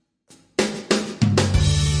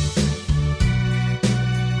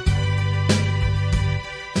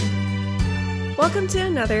Welcome to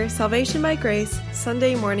another Salvation by Grace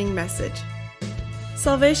Sunday morning message.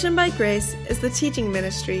 Salvation by Grace is the teaching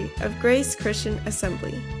ministry of Grace Christian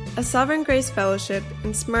Assembly, a Sovereign Grace Fellowship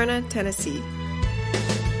in Smyrna, Tennessee.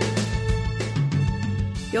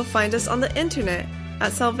 You'll find us on the internet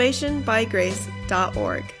at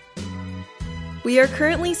salvationbygrace.org. We are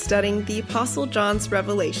currently studying the Apostle John's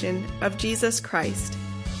revelation of Jesus Christ.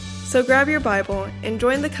 So grab your Bible and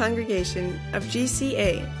join the congregation of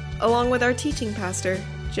GCA along with our teaching pastor,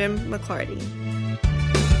 Jim McClarty.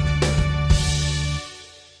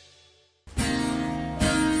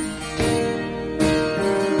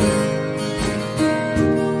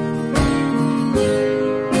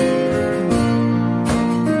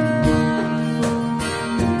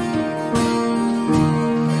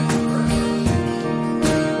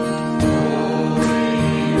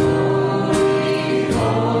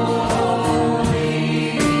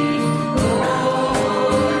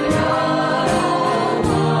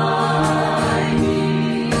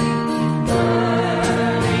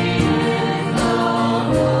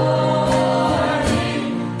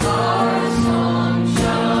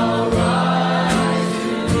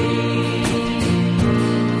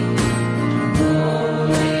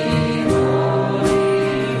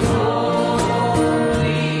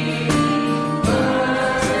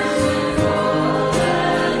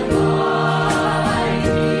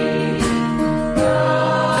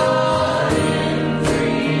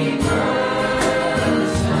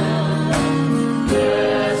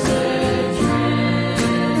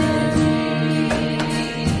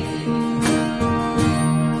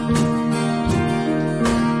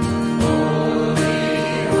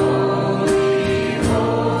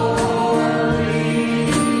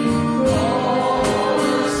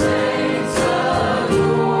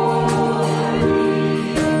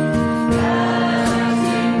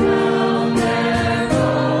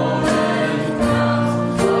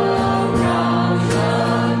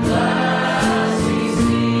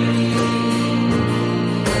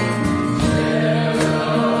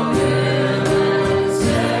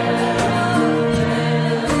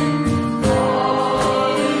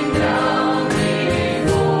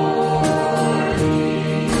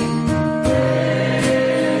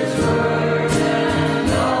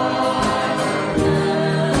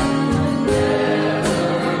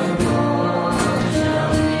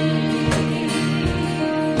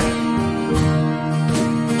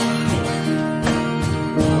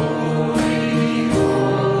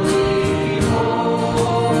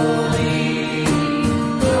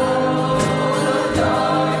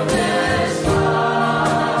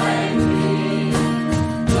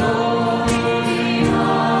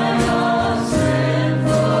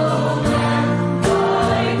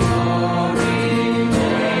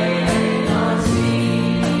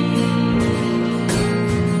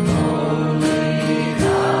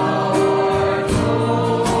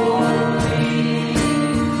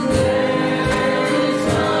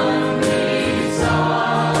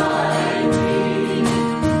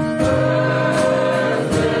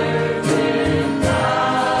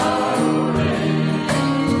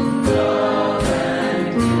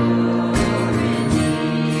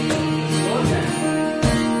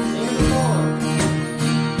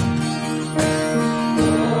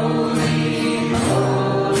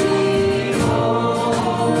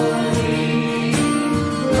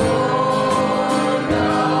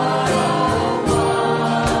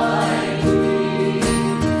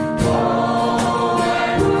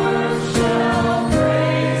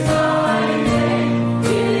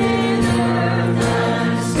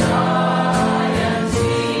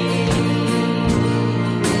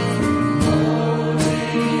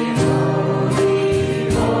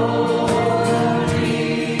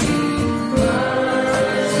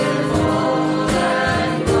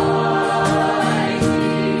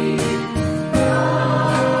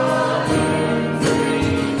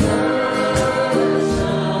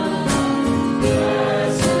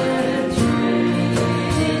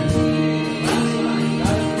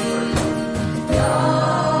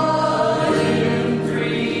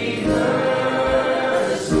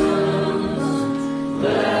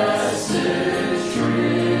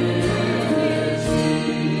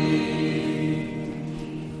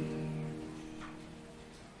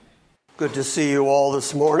 Good to see you all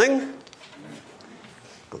this morning.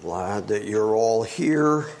 Glad that you're all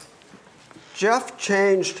here. Jeff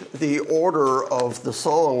changed the order of the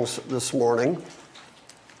songs this morning,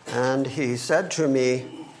 and he said to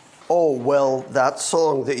me, "Oh, well, that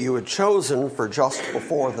song that you had chosen for just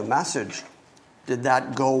before the message, did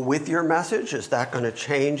that go with your message? Is that going to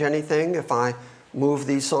change anything if I move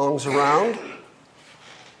these songs around?"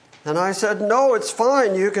 And I said, no, it's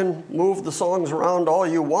fine. You can move the songs around all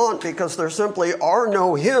you want because there simply are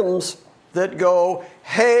no hymns that go,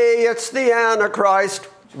 hey, it's the Antichrist.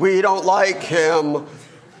 We don't like him.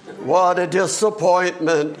 What a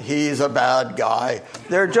disappointment. He's a bad guy.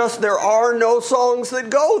 There are no songs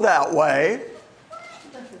that go that way.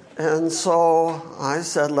 And so I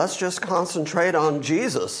said, let's just concentrate on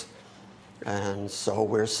Jesus. And so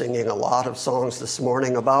we're singing a lot of songs this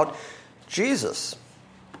morning about Jesus.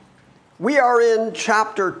 We are in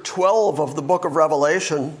chapter 12 of the book of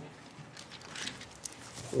Revelation.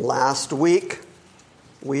 Last week,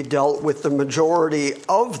 we dealt with the majority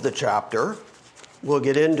of the chapter. We'll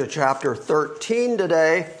get into chapter 13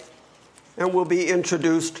 today, and we'll be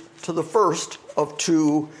introduced to the first of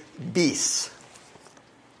two beasts.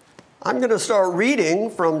 I'm going to start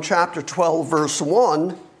reading from chapter 12, verse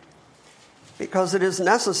 1, because it is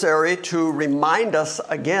necessary to remind us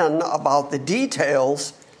again about the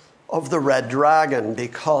details of the red dragon,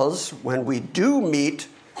 because when we do meet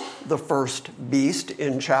the first beast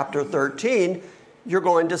in chapter 13, you're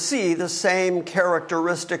going to see the same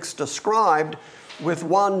characteristics described with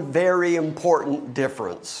one very important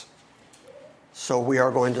difference. So we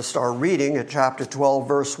are going to start reading at chapter 12,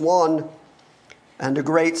 verse 1. And a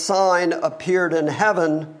great sign appeared in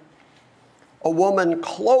heaven, a woman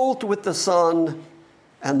clothed with the sun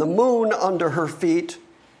and the moon under her feet,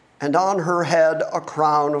 and on her head a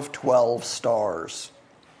crown of 12 stars.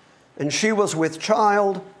 And she was with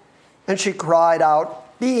child, and she cried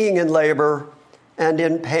out, being in labor and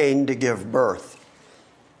in pain to give birth.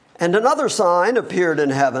 And another sign appeared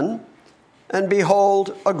in heaven, and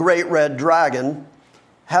behold, a great red dragon,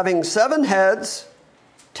 having 7 heads,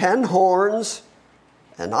 10 horns,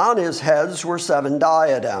 and on his heads were 7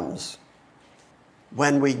 diadems.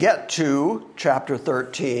 When we get to chapter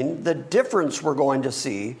 13, the difference we're going to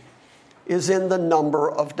see is in the number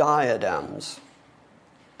of diadems,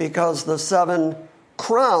 because the 7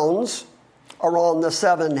 crowns are on the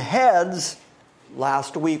 7 heads.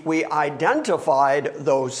 Last week we identified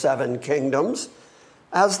those 7 kingdoms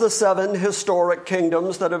as the 7 historic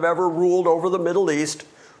kingdoms that have ever ruled over the Middle East,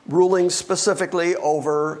 ruling specifically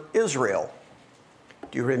over Israel.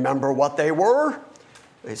 Do you remember what they were?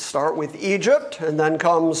 They start with Egypt, and then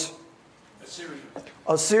comes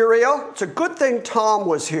Assyria. It's a good thing Tom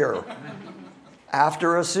was here.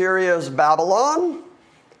 After Assyria is Babylon.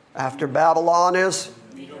 After Babylon is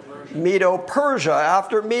Medo-Persia.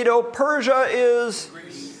 After Medo-Persia is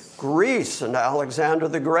Greece and Alexander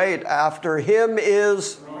the Great. After him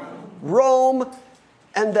is Rome.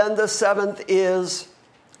 And then the 7th is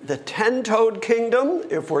the 10-toed kingdom,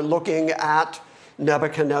 if we're looking at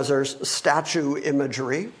Nebuchadnezzar's statue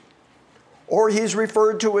imagery. Or he's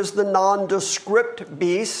referred to as the nondescript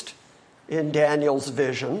beast in Daniel's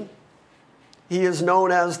vision. He is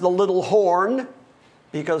known as the little horn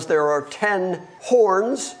because there are 10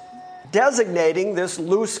 horns designating this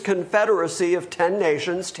loose confederacy of 10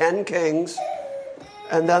 nations, 10 kings.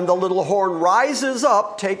 And then the little horn rises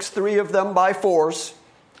up, takes 3 of them by force.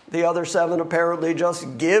 The other 7 apparently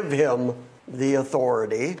just give him the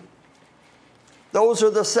authority. Those are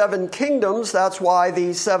the 7 kingdoms. That's why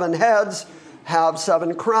these 7 heads have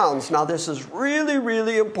 7 crowns. Now, this is really,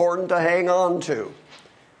 really important to hang on to,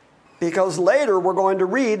 because later we're going to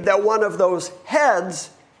read that one of those heads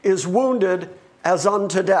is wounded as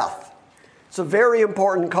unto death. It's a very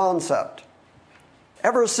important concept.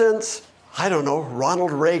 Ever since,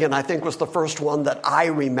 Ronald Reagan, I think, was the first one that I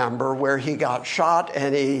remember where he got shot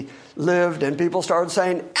and he lived, and people started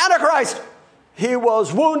saying, Antichrist! He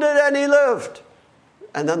was wounded and he lived.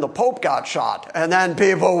 And then the Pope got shot. And then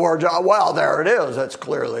people were, well, there it is. It's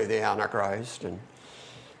clearly the Antichrist. And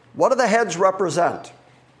what do the heads represent?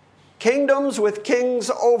 Kingdoms with kings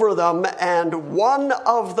over them. And one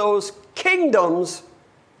of those kingdoms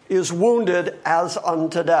is wounded as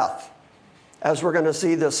unto death. As we're going to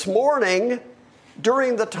see this morning,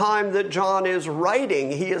 during the time that John is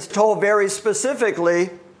writing, he is told very specifically,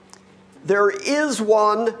 there is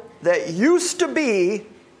one that used to be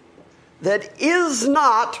that is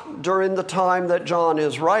not during the time that John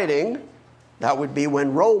is writing. That would be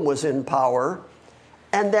when Rome was in power.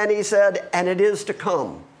 And then he said, and it is to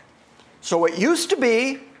come. So it used to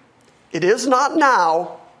be, it is not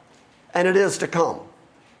now, and it is to come.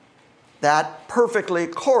 That perfectly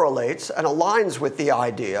correlates and aligns with the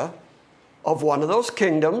idea of one of those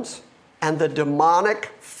kingdoms, and the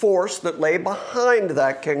demonic force that lay behind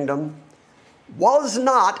that kingdom was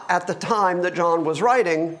not, at the time that John was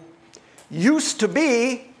writing, used to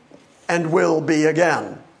be and will be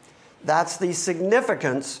again. That's the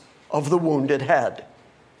significance of the wounded head.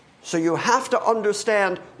 So you have to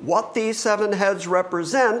understand what these 7 heads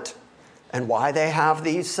represent and why they have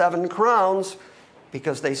these 7 crowns,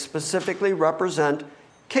 because they specifically represent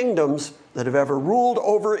kingdoms that have ever ruled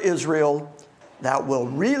over Israel. That will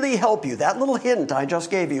really help you. That little hint I just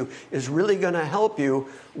gave you is really going to help you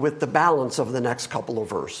with the balance of the next couple of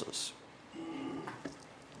verses.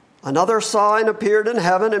 Another sign appeared in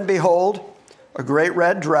heaven, and behold, a great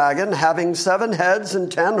red dragon, having 7 heads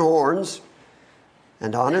and 10 horns,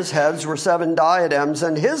 and on his heads were 7 diadems,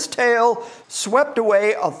 and his tail swept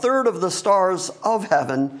away 1/3 of the stars of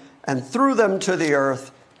heaven and threw them to the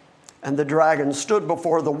earth. And the dragon stood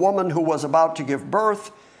before the woman who was about to give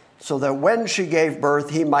birth, so that when she gave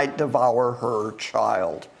birth, he might devour her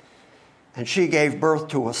child. And she gave birth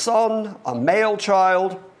to a son, a male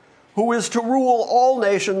child, who is to rule all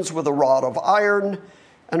nations with a rod of iron,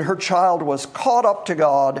 and her child was caught up to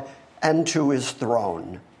God and to his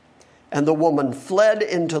throne. And the woman fled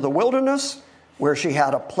into the wilderness, where she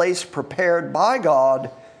had a place prepared by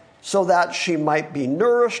God, so that she might be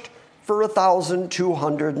nourished for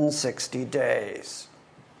 1,260 days.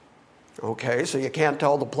 Okay, so you can't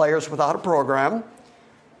tell the players without a program.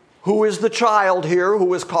 Who is the child here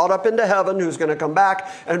who is caught up into heaven, who's going to come back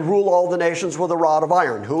and rule all the nations with a rod of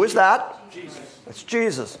iron? Who is that? Jesus. That's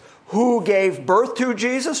Jesus. Who gave birth to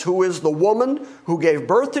Jesus? Who is the woman who gave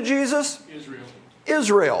birth to Jesus? Israel.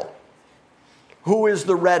 Israel. Who is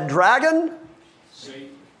the red dragon? Satan.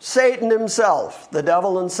 Satan himself, the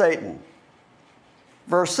devil and Satan.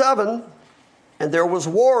 Verse 7, and there was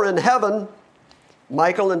war in heaven,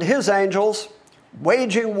 Michael and his angels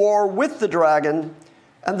waging war with the dragon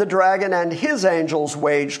and his angels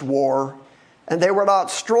waged war, and they were not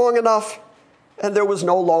strong enough, and there was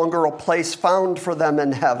no longer a place found for them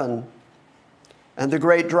in heaven. And the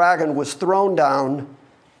great dragon was thrown down,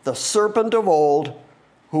 the serpent of old,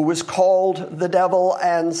 who was called the devil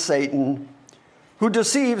and Satan, who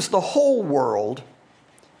deceives the whole world.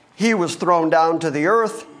 He was thrown down to the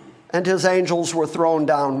earth, and his angels were thrown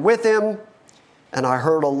down with him. And I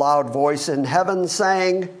heard a loud voice in heaven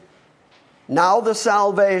saying, now the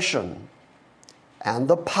salvation and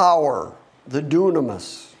the power, the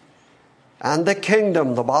dunamis, and the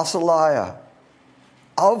kingdom, the basileia,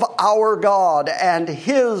 of our God and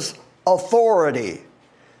his authority,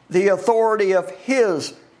 the authority of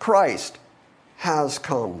his Christ, has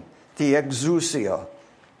come. The exousia,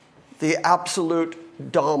 the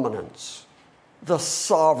absolute dominance, the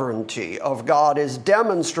sovereignty of God is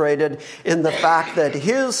demonstrated in the fact that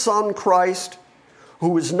his son Christ,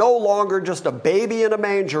 who is no longer just a baby in a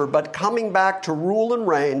manger, but coming back to rule and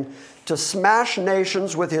reign, to smash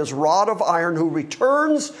nations with his rod of iron, who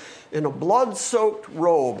returns in a blood-soaked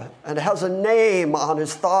robe and has a name on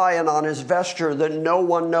his thigh and on his vesture that no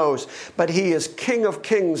one knows. But he is King of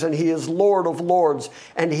kings and he is Lord of lords,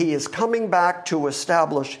 and he is coming back to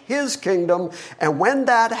establish his kingdom. And when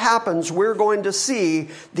that happens, we're going to see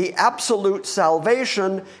the absolute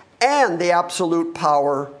salvation and the absolute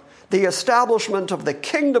power, the establishment of the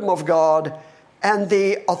kingdom of God, and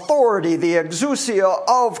the authority, the exousia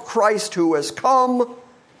of Christ who has come.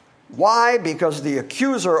 Why? Because the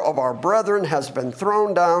accuser of our brethren has been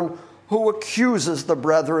thrown down, who accuses the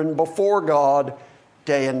brethren before God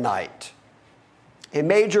day and night. A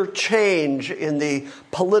major change in the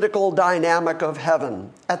political dynamic of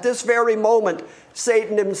heaven. At this very moment,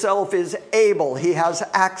 Satan himself is able, he has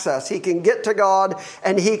access, he can get to God,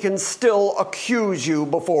 and he can still accuse you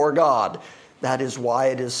before God. That is why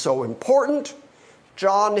it is so important.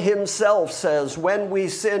 John himself says, when we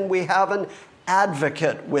sin, we have an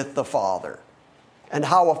advocate with the Father. And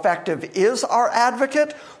how effective is our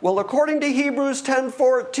advocate? Well, according to Hebrews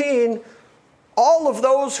 10:14, all of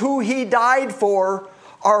those who he died for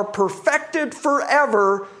are perfected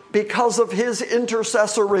forever because of his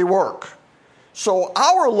intercessory work. So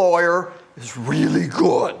our lawyer is really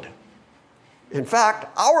good. In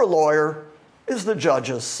fact, our lawyer is the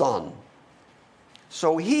judge's son.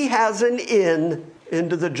 So he has an in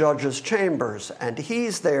into the judge's chambers, and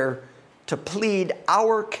he's there to plead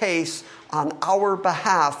our case on our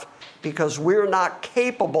behalf, because we're not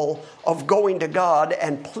capable of going to God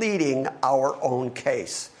and pleading our own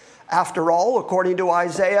case. After all, according to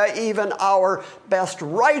Isaiah, even our best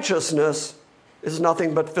righteousness is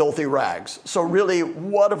nothing but filthy rags. So really,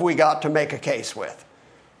 what have we got to make a case with?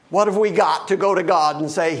 What have we got to go to God and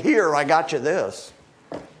say, here, I got you this.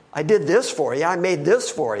 I did this for you. I made this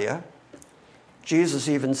for you. Jesus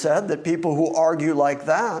even said that people who argue like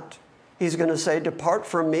that, he's going to say, depart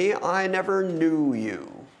from me, I never knew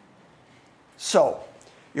you. So,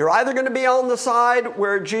 You're either going to be on the side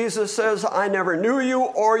where Jesus says, I never knew you,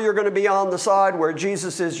 or you're going to be on the side where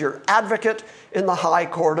Jesus is your advocate in the high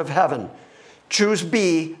court of heaven. Choose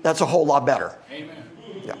B. That's a whole lot better. Amen.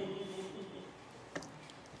 Yeah.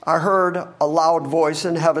 I heard a loud voice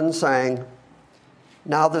in heaven saying,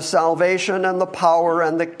 now the salvation and the power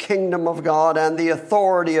and the kingdom of God and the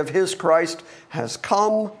authority of his Christ has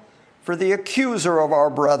come, for the accuser of our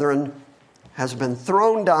brethren has been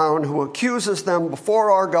thrown down, who accuses them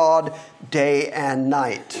before our God day and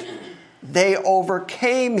night. They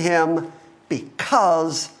overcame him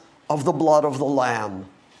because of the blood of the Lamb.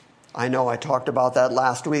 I know I talked about that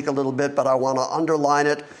last week a little bit, but I want to underline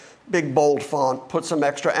it. Big bold font, put some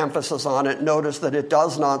extra emphasis on it. Notice that it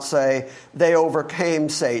does not say they overcame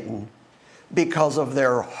Satan because of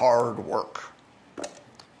their hard work.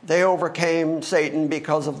 They overcame Satan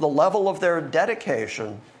because of the level of their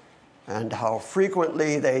dedication and how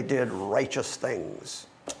frequently they did righteous things.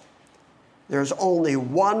 There's only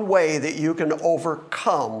one way that you can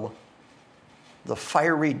overcome the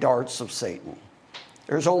fiery darts of Satan.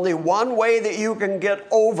 There's only one way that you can get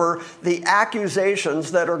over the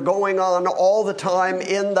accusations that are going on all the time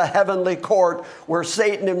in the heavenly court, where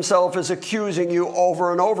Satan himself is accusing you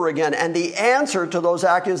over and over again. And the answer to those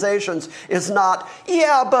accusations is not,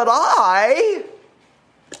 yeah, but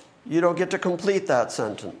You don't get to complete that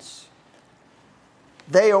sentence.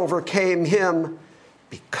 They overcame him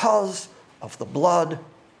because of the blood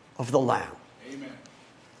of the Lamb. Amen.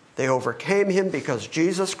 They overcame him because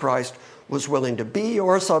Jesus Christ was willing to be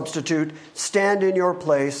your substitute, stand in your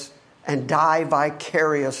place, and die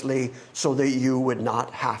vicariously so that you would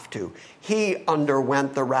not have to. He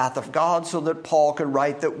underwent the wrath of God so that Paul could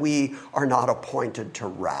write that we are not appointed to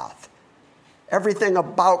wrath. Everything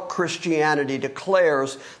about Christianity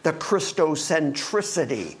declares the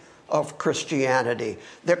Christocentricity of Christianity,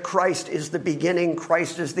 that Christ is the beginning,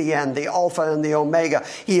 Christ is the end, the Alpha and the Omega.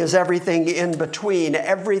 He is everything in between.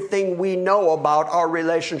 Everything we know about our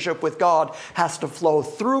relationship with God has to flow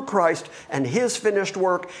through Christ and his finished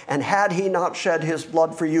work. And had he not shed his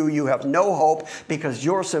blood for you, you have no hope, because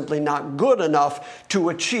you're simply not good enough to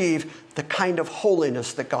achieve the kind of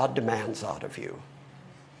holiness that God demands out of you.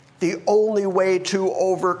 The only way to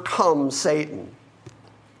overcome Satan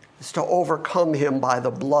is to overcome him by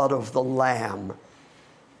the blood of the Lamb.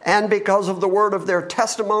 And because of the word of their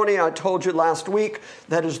testimony, I told you last week,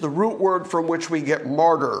 that is the root word from which we get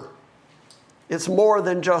martyr. It's more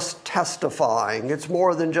than just testifying. It's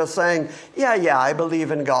more than just saying, yeah, I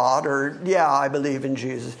believe in God, or yeah, I believe in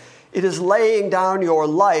Jesus. It is laying down your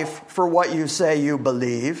life for what you say you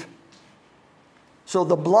believe. So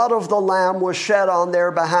the blood of the Lamb was shed on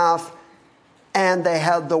their behalf, and they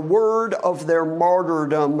had the word of their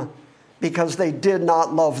martyrdom because they did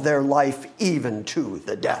not love their life even to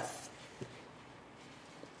the death.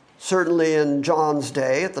 Certainly in John's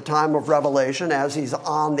day, at the time of Revelation, as he's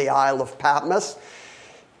on the Isle of Patmos,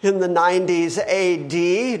 in the 90s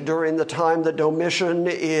AD, during the time that Domitian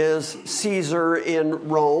is Caesar in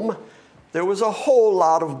Rome, there was a whole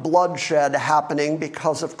lot of bloodshed happening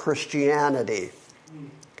because of Christianity.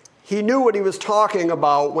 He knew what he was talking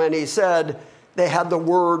about when he said they had the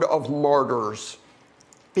word of martyrs.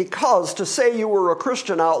 Because to say you were a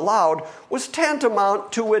Christian out loud was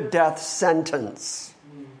tantamount to a death sentence.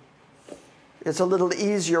 It's a little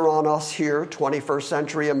easier on us here, 21st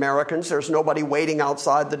century Americans. There's nobody waiting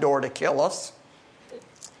outside the door to kill us.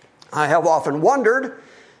 I have often wondered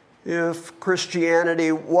if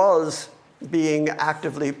Christianity was being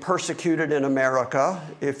actively persecuted in America.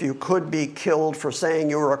 If you could be killed for saying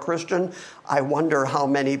you were a Christian, I wonder how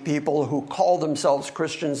many people who call themselves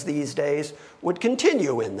Christians these days would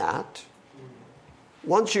continue in that.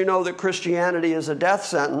 Once you know that Christianity is a death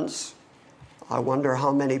sentence, I wonder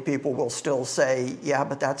how many people will still say, yeah,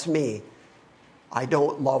 but that's me. I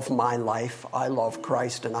don't love my life. I love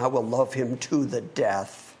Christ, and I will love him to the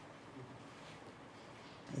death.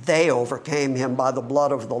 They overcame him by the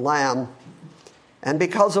blood of the Lamb, and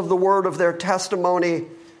because of the word of their testimony,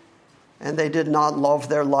 and they did not love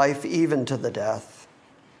their life even to the death.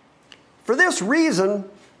 For this reason,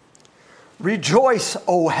 rejoice,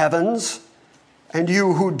 O heavens, and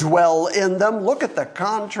you who dwell in them. Look at the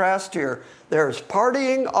contrast here. There's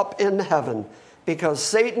partying up in heaven because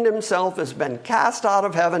Satan himself has been cast out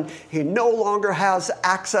of heaven. He no longer has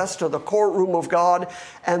access to the courtroom of God,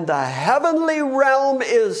 and the heavenly realm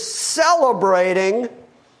is celebrating.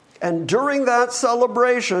 And during that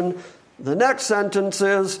celebration, the next sentence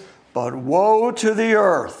is, but woe to the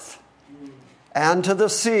earth and to the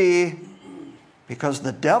sea, because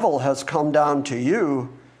the devil has come down to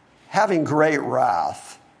you, having great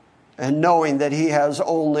wrath, and knowing that he has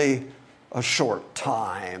only a short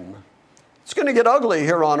time. It's going to get ugly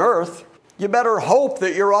here on earth. You better hope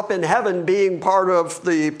that you're up in heaven being part of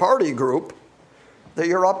the party group, that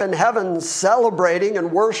you're up in heaven celebrating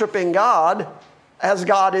and worshiping God as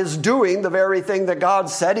God is doing the very thing that God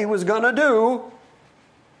said he was going to do.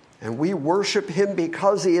 And we worship him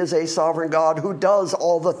because he is a sovereign God who does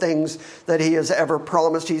all the things that he has ever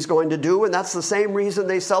promised he's going to do. And that's the same reason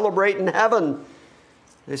they celebrate in heaven.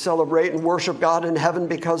 They celebrate and worship God in heaven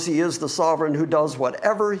because he is the sovereign who does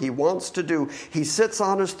whatever he wants to do. He sits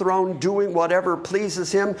on his throne doing whatever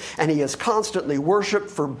pleases him, and he is constantly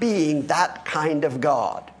worshiped for being that kind of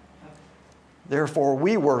God. Therefore,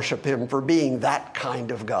 we worship him for being that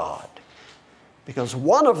kind of God. Because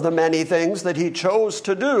one of the many things that he chose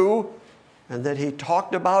to do, and that he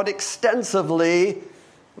talked about extensively,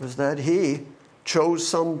 was that he chose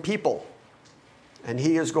some people. And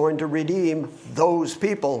he is going to redeem those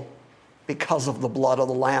people because of the blood of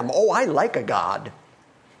the Lamb. Oh, I like a God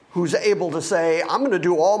who's able to say, I'm going to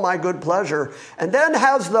do all my good pleasure, and then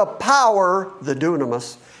has the power, the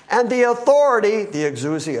dunamis, and the authority, the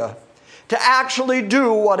exousia, to actually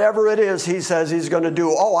do whatever it is he says he's going to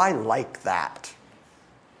do. Oh, I like that.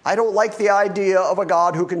 I don't like the idea of a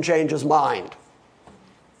God who can change his mind.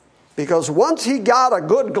 Because once he got a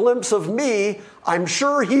good glimpse of me, I'm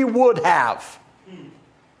sure he would have.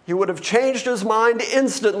 He would have changed his mind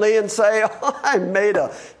instantly and say, I made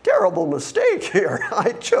a terrible mistake here.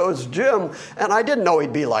 I chose Jim, and I didn't know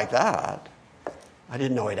he'd be like that. I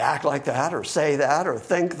didn't know he'd act like that or say that or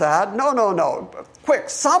think that. No. Quick,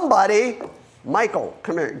 somebody, Michael,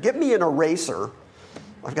 come here. Get me an eraser.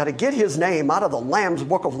 I've got to get his name out of the Lamb's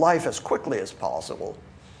Book of Life as quickly as possible.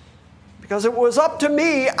 Because if it was up to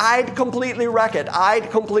me, I'd completely wreck it. I'd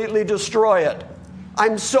completely destroy it.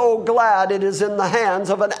 I'm so glad it is in the hands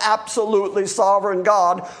of an absolutely sovereign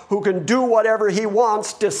God who can do whatever he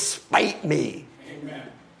wants despite me. Amen.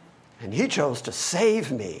 And he chose to save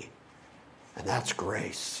me. And that's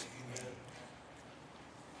grace. Amen.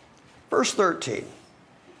 Verse 13.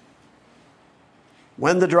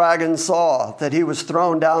 When the dragon saw that he was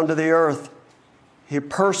thrown down to the earth, he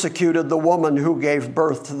persecuted the woman who gave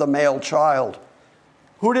birth to the male child.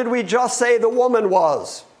 Who did we just say the woman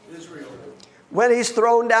was? Israel. When he's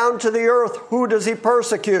thrown down to the earth, who does he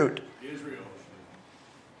persecute? Israel.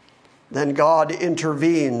 Then God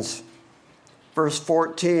intervenes. Verse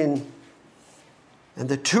 14. And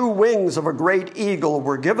the 2 wings of a great eagle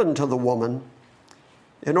were given to the woman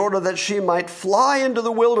in order that she might fly into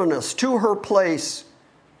the wilderness to her place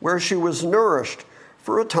where she was nourished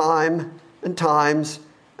for a time and times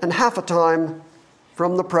and half a time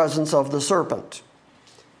from the presence of the serpent.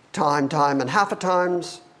 Time and half a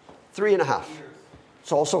times, 3.5.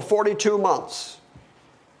 It's also 42 months.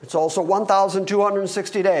 It's also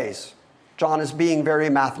 1,260 days. John is being very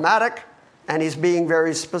mathematic, and he's being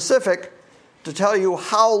very specific to tell you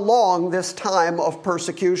how long this time of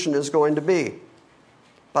persecution is going to be.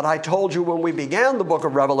 But I told you when we began the book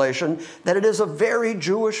of Revelation that it is a very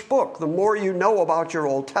Jewish book. The more you know about your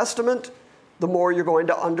Old Testament, the more you're going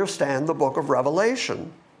to understand the book of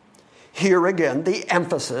Revelation. Here again, the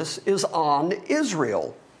emphasis is on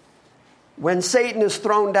Israel. When Satan is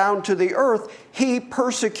thrown down to the earth, he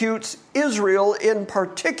persecutes Israel in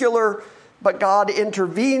particular, but God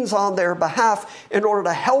intervenes on their behalf in order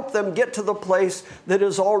to help them get to the place that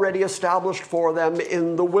is already established for them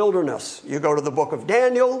in the wilderness. You go to the book of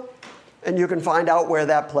Daniel, and you can find out where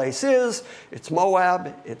that place is. It's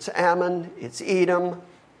Moab, it's Ammon, it's Edom.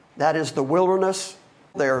 That is the wilderness.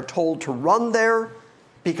 They are told to run there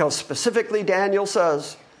because specifically Daniel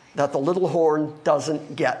says that the little horn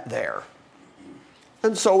doesn't get there.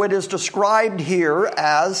 And so it is described here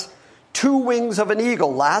as 2 wings of an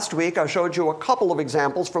eagle. Last week I showed you a couple of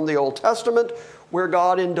examples from the Old Testament where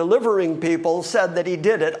God, in delivering people, said that he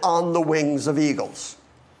did it on the wings of eagles.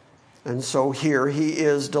 And so here he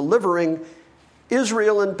is delivering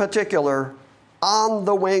Israel in particular on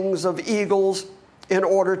the wings of eagles in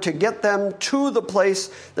order to get them to the place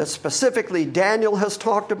that specifically Daniel has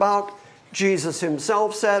talked about. Jesus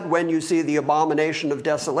himself said, when you see the abomination of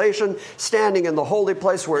desolation standing in the holy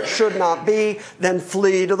place where it should not be, then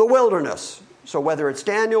flee to the wilderness. So whether it's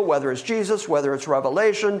Daniel, whether it's Jesus, whether it's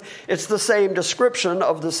Revelation, it's the same description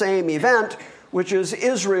of the same event, which is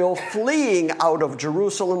Israel fleeing out of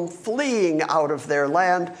Jerusalem, fleeing out of their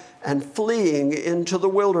land, and fleeing into the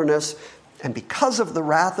wilderness. And because of the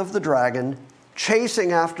wrath of the dragon,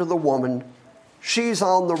 chasing after the woman, she's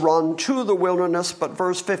on the run to the wilderness, but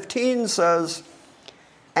verse 15 says,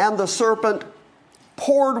 and the serpent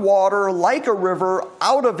poured water like a river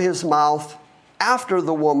out of his mouth after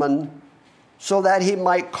the woman, so that he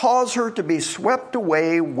might cause her to be swept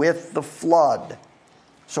away with the flood.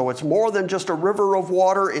 So it's more than just a river of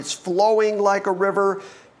water. It's flowing like a river,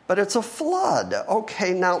 but it's a flood.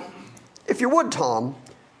 Okay, now, if you would, Tom,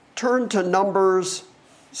 turn to Numbers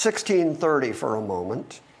 16:30 for a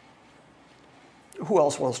moment. Who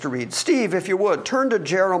else wants to read? Steve, if you would, turn to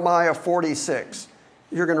Jeremiah 46.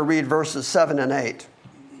 You're going to read verses 7 and 8.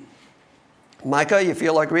 Micah, you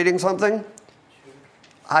feel like reading something?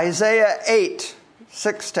 Isaiah 8,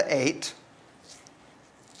 6 to 8.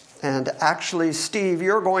 And actually, Steve,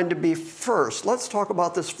 you're going to be first. Let's talk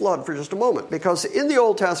about this flood for just a moment, because in the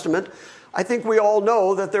Old Testament, I think we all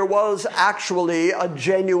know that there was actually a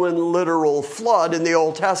genuine literal flood in the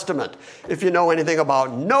Old Testament. If you know anything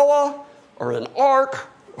about Noah or an ark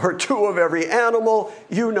or two of every animal,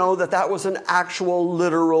 you know that that was an actual,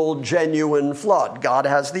 literal, genuine flood. God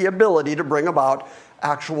has the ability to bring about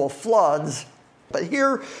actual floods. But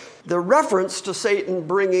here, the reference to Satan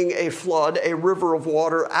bringing a flood, a river of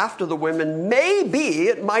water after the women,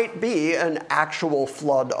 it might be an actual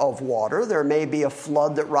flood of water. There may be a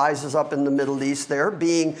flood that rises up in the Middle East there,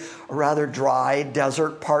 being a rather dry,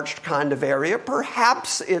 desert, parched kind of area.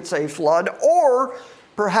 Perhaps it's a flood, or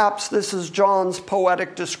perhaps this is John's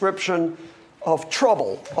poetic description of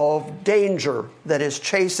trouble, of danger that is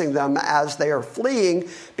chasing them as they are fleeing,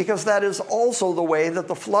 because that is also the way that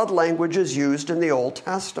the flood language is used in the Old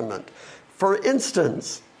Testament. For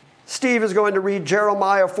instance, Steve is going to read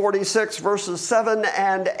Jeremiah 46, verses 7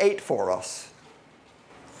 and 8 for us.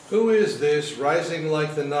 Who is this rising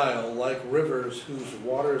like the Nile, like rivers whose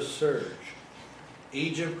waters surge?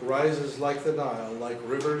 Egypt rises like the Nile, like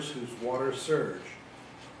rivers whose waters surge.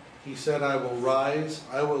 He said, I will rise,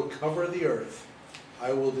 I will cover the earth,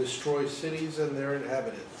 I will destroy cities and their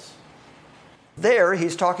inhabitants. There,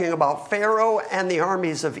 he's talking about Pharaoh and the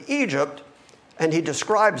armies of Egypt, and he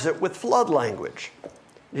describes it with flood language.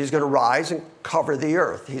 He's going to rise and cover the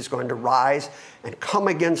earth. He's going to rise and come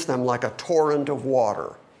against them like a torrent of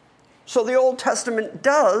water. So the Old Testament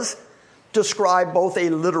does describe both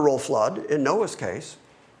a literal flood, in Noah's case,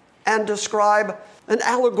 and describe an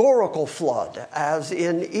allegorical flood, as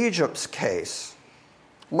in Egypt's case.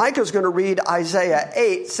 Micah's going to read Isaiah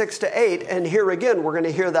 8, 6 to 8, and here again we're going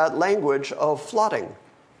to hear that language of flooding.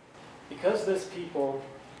 Because this people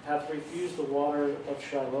hath refused the water of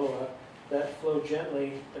Shiloah that flow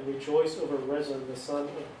gently, and rejoice over Rezin the son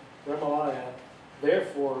of Remaliah,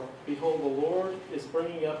 therefore, behold, the Lord is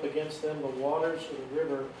bringing up against them the waters of the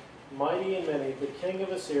river, mighty and many, the king of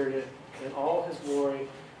Assyria, in all his glory,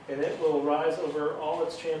 and it will rise over all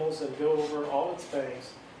its channels and go over all its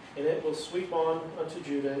banks, and it will sweep on unto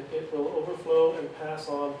Judah. It will overflow and pass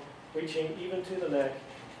on, reaching even to the neck,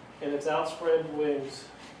 and its outspread wings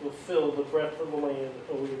will fill the breadth of the land,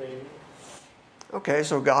 O Elaine. Okay,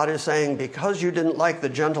 so God is saying, because you didn't like the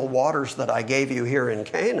gentle waters that I gave you here in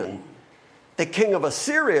Canaan, the king of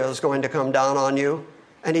Assyria is going to come down on you,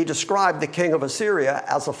 and he described the king of Assyria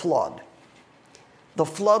as a flood. The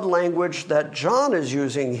flood language that John is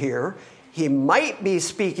using here, he might be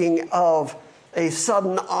speaking of a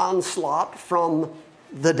sudden onslaught from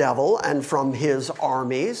the devil and from his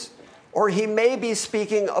armies, or he may be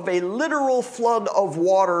speaking of a literal flood of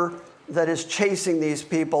water that is chasing these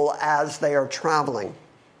people as they are traveling.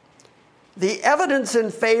 The evidence in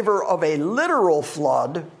favor of a literal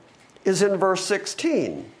flood is in verse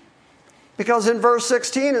 16, because in verse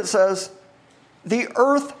 16 it says, the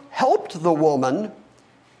earth helped the woman,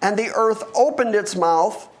 and the earth opened its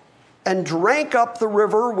mouth and drank up the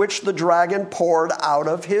river which the dragon poured out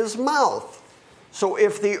of his mouth. So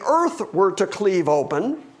if the earth were to cleave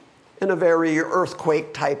open in a very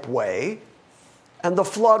earthquake-type way, and the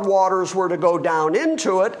flood waters were to go down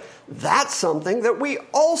into it, that's something that we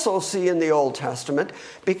also see in the Old Testament,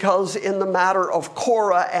 because in the matter of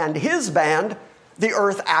Korah and his band, the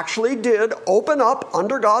earth actually did open up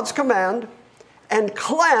under God's command and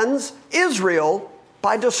cleanse Israel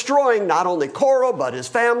by destroying not only Korah, but his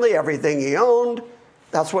family, everything he owned.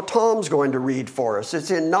 That's what Tom's going to read for us. It's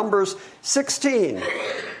in Numbers 16.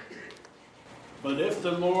 But if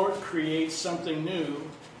the Lord creates something new,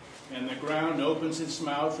 and the ground opens its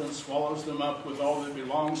mouth and swallows them up with all that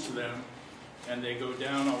belongs to them, and they go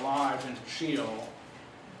down alive into Sheol,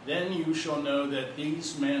 then you shall know that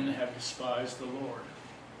these men have despised the Lord.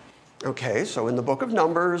 Okay, so in the book of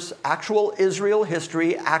Numbers, actual Israel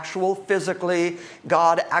history, actual physically,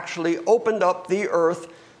 God actually opened up the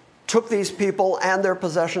earth, took these people and their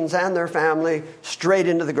possessions and their family straight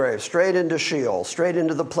into the grave, straight into Sheol, straight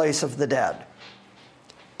into the place of the dead,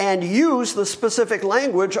 and used the specific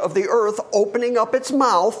language of the earth opening up its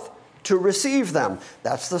mouth to receive them.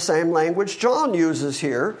 That's the same language John uses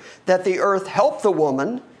here, that the earth helped the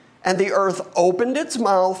woman, and the earth opened its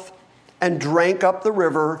mouth and drank up the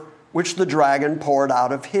river which the dragon poured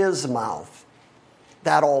out of his mouth.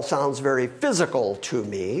 That all sounds very physical to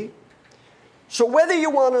me. So whether you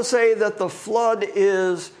want to say that the flood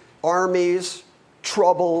is armies,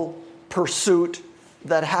 trouble, pursuit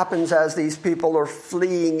that happens as these people are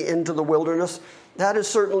fleeing into the wilderness, that is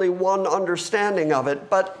certainly one understanding of it.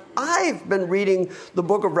 But I've been reading the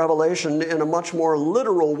book of Revelation in a much more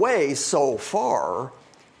literal way so far.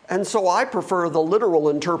 And so I prefer the literal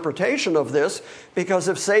interpretation of this, because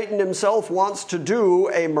if Satan himself wants to do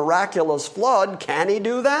a miraculous flood, can he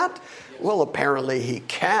do that? Well, apparently he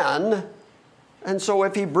can. And so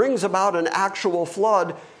if he brings about an actual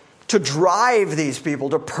flood to drive these people,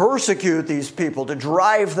 to persecute these people, to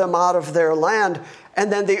drive them out of their land, and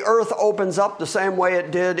then the earth opens up the same way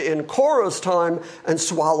it did in Korah's time and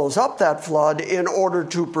swallows up that flood in order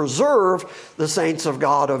to preserve the saints of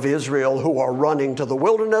God of Israel who are running to the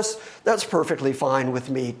wilderness, that's perfectly fine with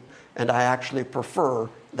me, and I actually prefer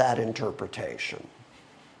that interpretation.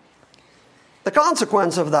 The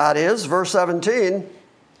consequence of that is, verse 17,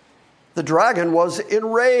 the dragon was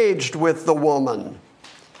enraged with the woman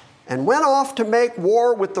and went off to make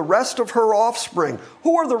war with the rest of her offspring.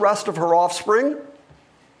 Who are the rest of her offspring?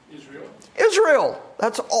 Israel.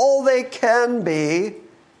 That's all they can be.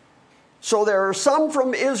 So there are some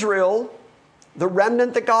from Israel, the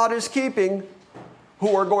remnant that God is keeping,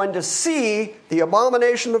 who are going to see the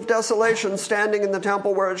abomination of desolation standing in the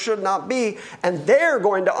temple where it should not be, and they're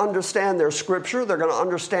going to understand their scripture. They're going to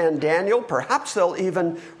understand Daniel. Perhaps they'll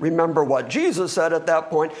even remember what Jesus said at that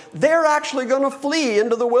point. They're actually going to flee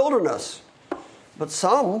into the wilderness. But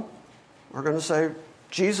some are going to say,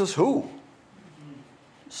 Jesus who?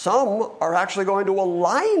 Some are actually going to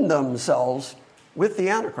align themselves with the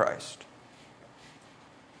Antichrist.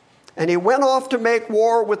 And he went off to make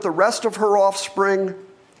war with the rest of her offspring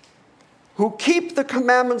who keep the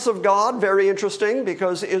commandments of God. Very interesting,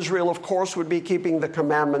 because Israel, of course, would be keeping the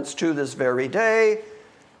commandments to this very day.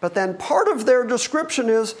 But then part of their description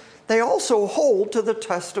is they also hold to the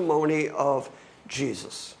testimony of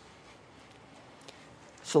Jesus.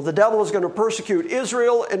 So the devil is going to persecute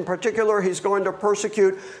Israel. In particular, he's going to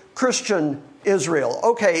persecute Christian Israel.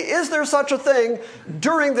 Okay, is there such a thing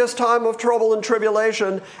during this time of trouble and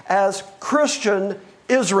tribulation as Christian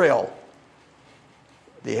Israel?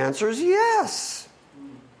 The answer is yes.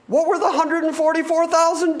 What were the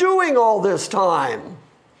 144,000 doing all this time?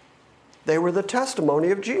 They were the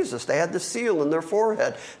testimony of Jesus. They had the seal in their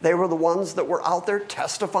forehead. They were the ones that were out there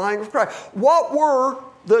testifying of Christ. What were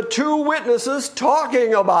the two witnesses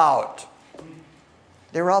talking about?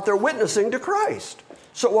 They were out there witnessing to Christ.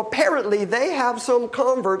 So apparently they have some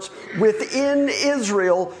converts within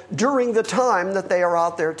Israel during the time that they are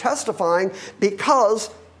out there testifying,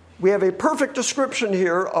 because we have a perfect description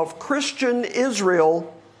here of Christian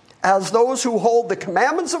Israel as those who hold the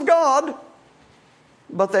commandments of God,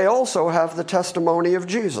 but they also have the testimony of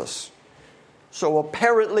Jesus. So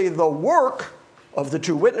apparently the work of the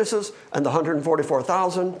two witnesses and the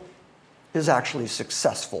 144,000 is actually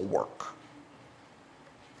successful work.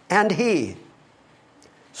 And he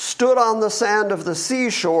stood on the sand of the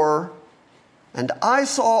seashore, and I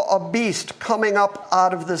saw a beast coming up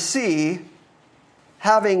out of the sea,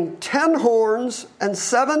 having 10 horns and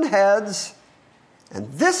 7 heads. And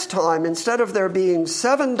this time, instead of there being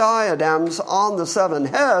 7 diadems on the 7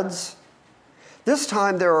 heads, this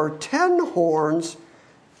time there are 10 horns,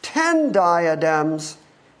 10 diadems,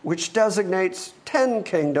 which designates 10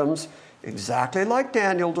 kingdoms, exactly like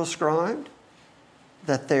Daniel described,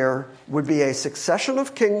 that there would be a succession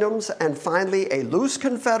of kingdoms and finally a loose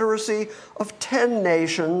confederacy of 10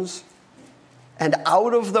 nations. And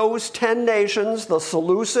out of those 10 nations, the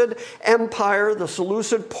Seleucid Empire, the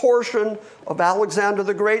Seleucid portion of Alexander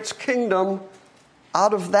the Great's kingdom,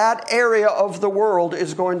 out of that area of the world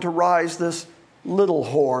is going to rise this little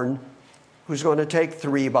horn who's going to take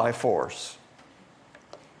 3 by force.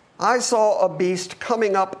 I saw a beast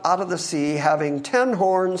coming up out of the sea, having 10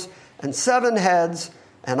 horns and 7 heads,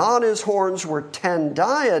 and on his horns were 10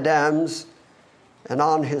 diadems, and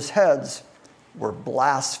on his heads were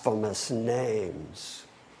blasphemous names.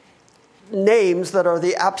 Names that are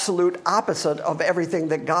the absolute opposite of everything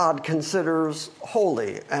that God considers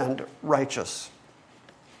holy and righteous.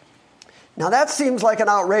 Now that seems like an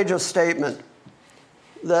outrageous statement,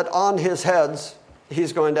 that on his heads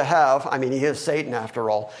he's going to have, I mean, he is Satan after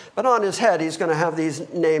all, but on his head he's going to have these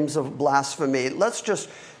names of blasphemy. Let's just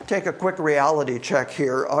take a quick reality check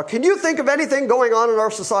here. Can you think of anything going on in our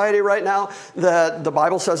society right now that the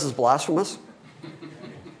Bible says is blasphemous?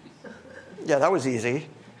 Yeah, that was easy.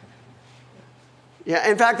 Yeah,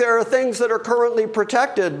 in fact, there are things that are currently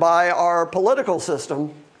protected by our political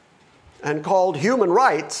system and called human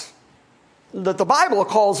rights that the Bible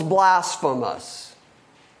calls blasphemous.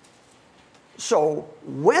 So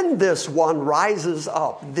when this one rises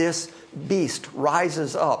up, this beast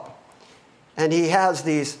rises up, and he has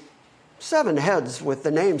these 7 heads with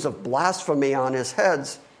the names of blasphemy on his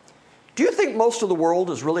heads, do you think most of the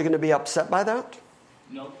world is really going to be upset by that?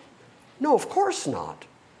 No. No, of course not.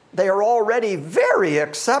 They are already very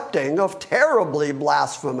accepting of terribly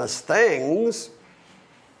blasphemous things.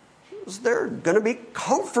 They're going to be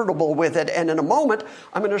comfortable with it. And in a moment,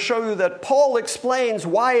 I'm going to show you that Paul explains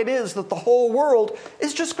why it is that the whole world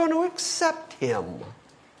is just going to accept him.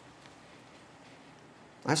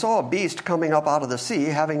 I saw a beast coming up out of the sea,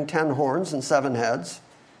 having 10 horns and 7 heads.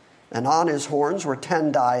 And on his horns were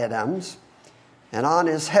 10 diadems. And on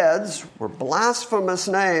his heads were blasphemous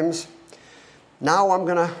names. Now I'm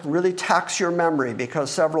going to really tax your memory, because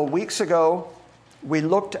several weeks ago we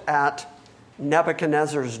looked at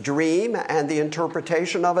Nebuchadnezzar's dream and the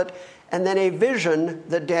interpretation of it, and then a vision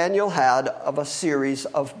that Daniel had of a series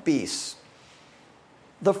of beasts.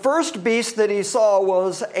 The first beast that he saw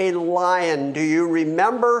was a lion. Do you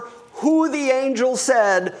remember who the angel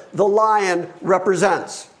said the lion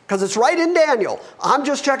represents? Because it's right in Daniel. I'm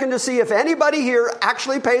just checking to see if anybody here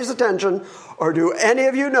actually pays attention, or do any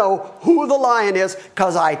of you know who the lion is?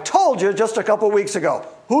 Because I told you just a couple weeks ago.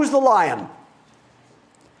 Who's the lion?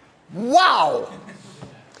 Wow!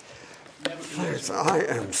 I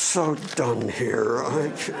am so done here.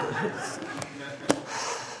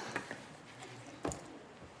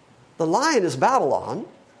 The lion is Babylon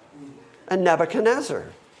and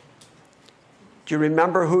Nebuchadnezzar. Do you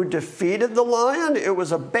remember who defeated the lion? It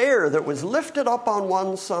was a bear that was lifted up on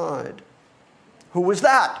one side. Who was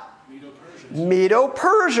that?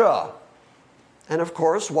 Medo-Persia. And of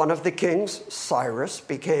course, one of the kings, Cyrus,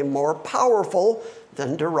 became more powerful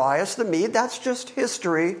than Darius the Mede. That's just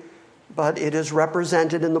history, but it is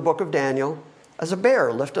represented in the book of Daniel as a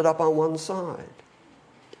bear lifted up on one side.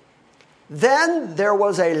 Then there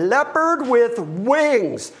was a leopard with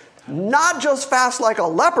wings, not just fast like a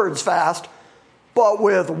leopard's fast, but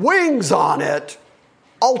with wings on it,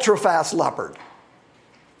 ultra-fast leopard.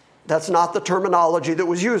 That's not the terminology that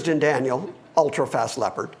was used in Daniel, ultra-fast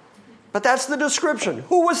leopard. But that's the description.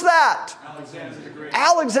 Who was that? Alexander the Great.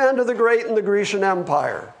 Alexander the Great in the Grecian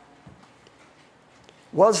Empire.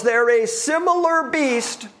 Was there a similar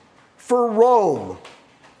beast for Rome?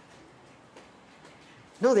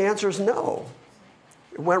 No, the answer is no.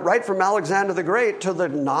 It went right from Alexander the Great to the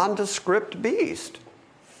nondescript beast.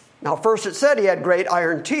 Now, first it said he had great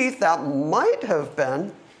iron teeth. That might have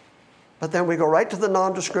been. But then we go right to the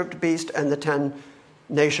nondescript beast and the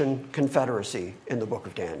 10-nation confederacy in the book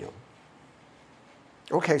of Daniel.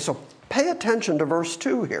 Okay, so pay attention to verse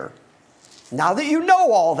 2 here. Now that you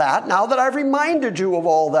know all that, now that I've reminded you of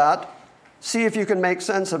all that, see if you can make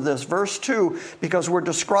sense of this. Verse 2, because we're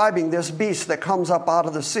describing this beast that comes up out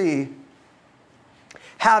of the sea,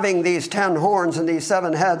 having these 10 horns and these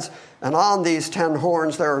 7 heads, and on these 10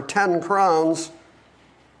 horns there are 10 crowns,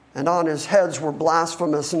 and on his heads were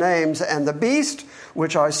blasphemous names. And the beast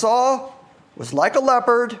which I saw was like a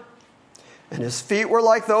leopard, and his feet were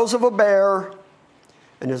like those of a bear,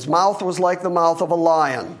 and his mouth was like the mouth of a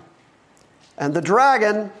lion. And the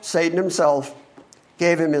dragon, Satan himself,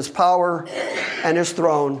 gave him his power and his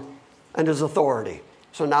throne and his authority.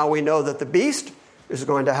 So now we know that the beast is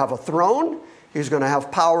going to have a throne. He's going to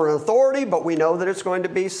have power and authority, but we know that it's going to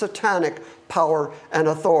be satanic power and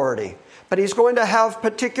authority. But he's going to have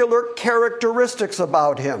particular characteristics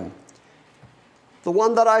about him. The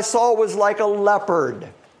one that I saw was like a leopard.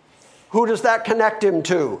 Who does that connect him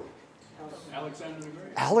to? Alexander the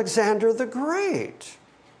Great. Alexander the Great.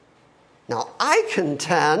 Now, I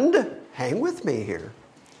contend, hang with me here,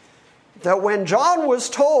 that when John was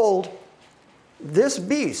told this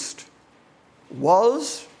beast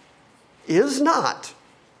was, is not,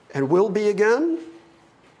 and will be again,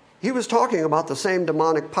 he was talking about the same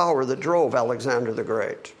demonic power that drove Alexander the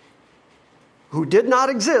Great, who did not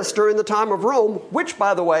exist during the time of Rome, which,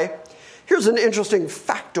 by the way, here's an interesting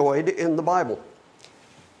factoid in the Bible.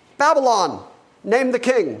 Babylon, name the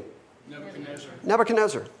king.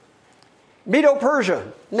 Nebuchadnezzar.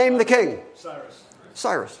 Medo-Persia, name the king.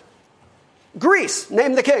 Cyrus. Greece,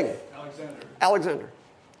 name the king. Alexander.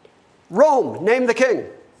 Rome, name the king.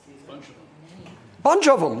 Bunch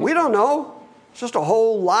of them. We don't know. It's just a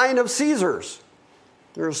whole line of Caesars.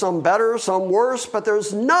 There are some better, some worse, but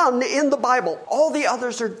there's none in the Bible. All the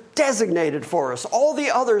others are designated for us. All the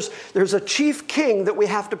others, there's a chief king that we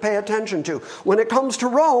have to pay attention to. When it comes to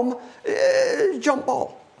Rome, jump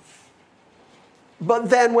ball. But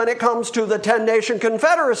then when it comes to the 10-nation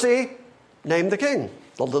confederacy, name the king,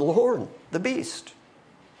 the little horn, the beast.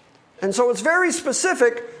 And so it's very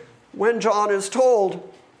specific when John is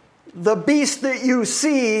told, the beast that you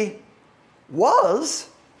see was,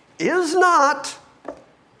 is not,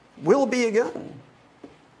 will be again.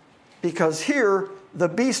 Because here, the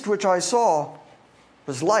beast which I saw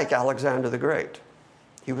was like Alexander the Great.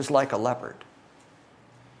 He was like a leopard.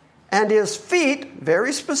 And his feet,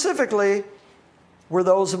 very specifically, were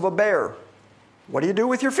those of a bear. What do you do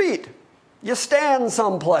with your feet? You stand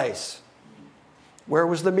someplace. Where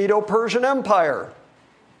was the Medo-Persian Empire?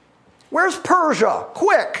 Where's Persia?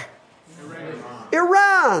 Quick!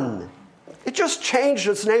 Iran. It just changed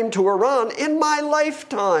its name to Iran in my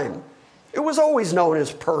lifetime. It was always known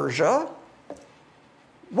as Persia.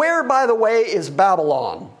 Where, by the way, is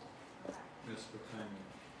Babylon?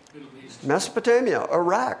 Mesopotamia,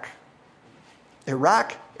 Iraq.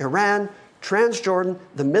 Iraq, Iran, Transjordan,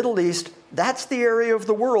 the Middle East, that's the area of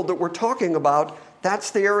the world that we're talking about.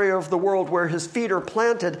 That's the area of the world where his feet are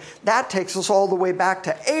planted. That takes us all the way back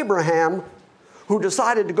to Abraham, who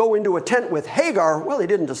decided to go into a tent with Hagar. Well, he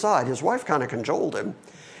didn't decide. His wife kind of cajoled him.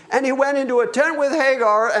 And he went into a tent with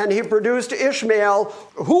Hagar, and he produced Ishmael,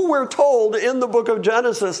 who we're told in the book of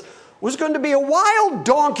Genesis was going to be a wild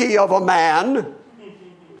donkey of a man,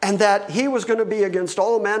 and that he was going to be against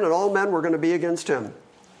all men, and all men were going to be against him.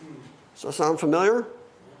 Does that sound familiar?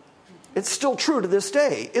 It's still true to this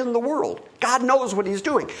day in the world. God knows what he's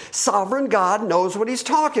doing. Sovereign God knows what he's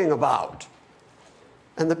talking about.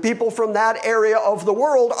 And the people from that area of the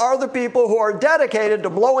world are the people who are dedicated to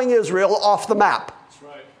blowing Israel off the map. That's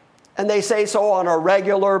right. And they say so on a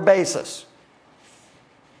regular basis.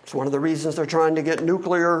 It's one of the reasons they're trying to get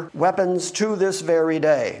nuclear weapons to this very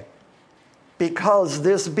day. Because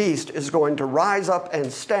this beast is going to rise up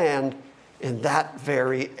and stand in that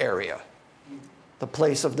very area. The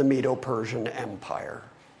place of the Medo-Persian Empire.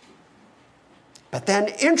 But then,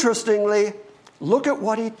 interestingly, look at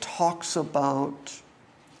what he talks about.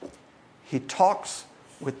 He talks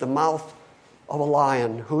with the mouth of a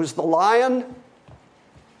lion. Who's the lion?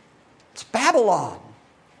 It's Babylon.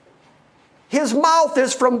 His mouth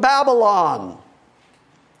is from Babylon.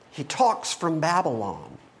 He talks from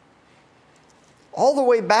Babylon. All the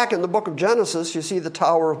way back in the book of Genesis, you see the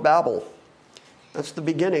Tower of Babel. That's the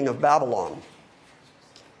beginning of Babylon.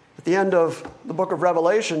 At the end of the book of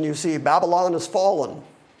Revelation, you see Babylon has fallen.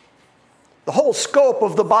 The whole scope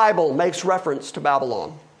of the Bible makes reference to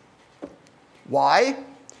Babylon. Why?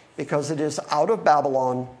 Because it is out of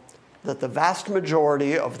Babylon that the vast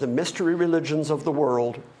majority of the mystery religions of the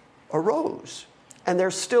world arose. And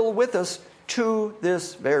they're still with us to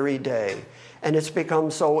this very day. And it's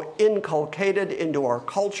become so inculcated into our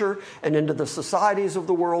culture and into the societies of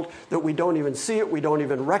the world that we don't even see it, we don't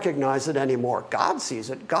even recognize it anymore. God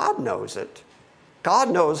sees it, God knows it.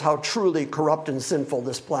 God knows how truly corrupt and sinful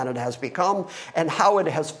this planet has become and how it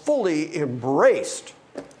has fully embraced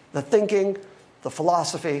the thinking, the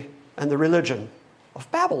philosophy, and the religion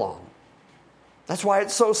of Babylon. That's why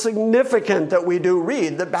it's so significant that we do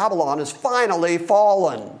read that Babylon has finally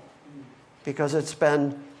fallen, because it's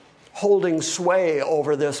been holding sway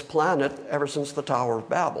over this planet ever since the Tower of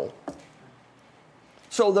Babel.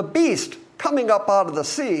 So the beast coming up out of the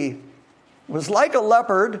sea was like a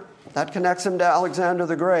leopard. That connects him to Alexander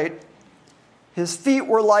the Great. His feet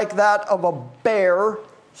were like that of a bear.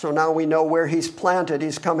 So now we know where he's planted.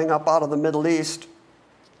 He's coming up out of the Middle East.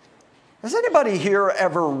 Has anybody here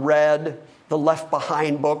ever read the Left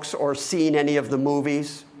Behind books or seen any of the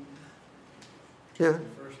movies? Yeah.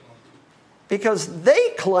 Because they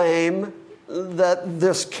claim that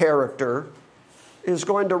this character is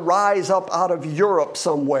going to rise up out of Europe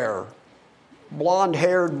somewhere.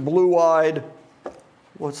 Blonde-haired, blue-eyed,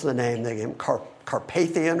 what's the name they gave him?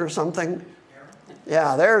 Carpathian or something?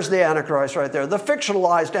 Yeah, there's the Antichrist right there, the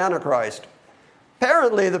fictionalized Antichrist.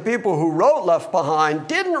 Apparently, the people who wrote Left Behind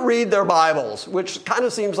didn't read their Bibles, which kind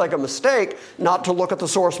of seems like a mistake not to look at the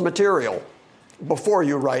source material before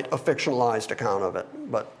you write a fictionalized account of it.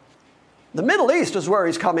 But the Middle East is where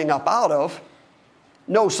he's coming up out of.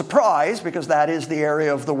 No surprise, because that is the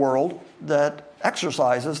area of the world that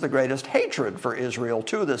exercises the greatest hatred for Israel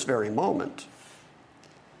to this very moment.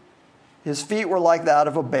 His feet were like that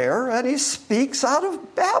of a bear, and he speaks out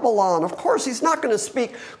of Babylon. Of course, he's not going to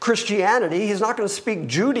speak Christianity. He's not going to speak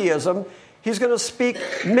Judaism. He's going to speak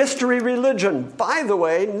mystery religion. By the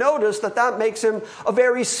way, notice that makes him a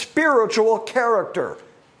very spiritual character.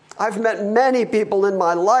 I've met many people in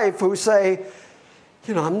my life who say,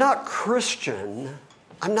 I'm not Christian.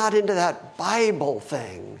 I'm not into that Bible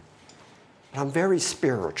thing. But I'm very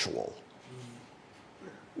spiritual.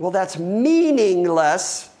 Well, that's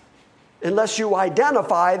meaningless unless you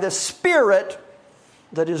identify the spirit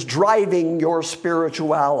that is driving your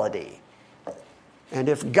spirituality. And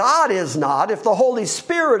if God is not, if the Holy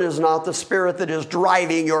Spirit is not the spirit that is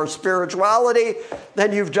driving your spirituality,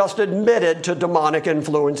 then you've just admitted to demonic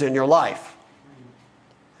influence in your life.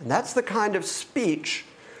 And that's the kind of speech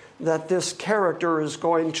that this character is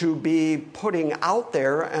going to be putting out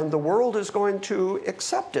there, and the world is going to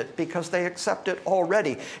accept it because they accept it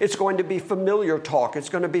already. It's going to be familiar talk. It's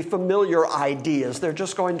going to be familiar ideas. They're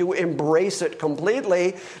just going to embrace it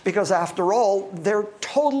completely because, after all, they're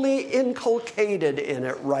totally inculcated in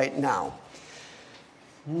it right now.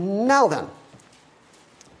 Now then,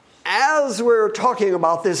 as we're talking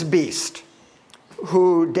about this beast,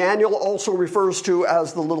 who Daniel also refers to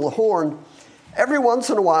as the little horn, every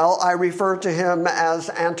once in a while, I refer to him as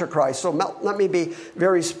Antichrist. So let me be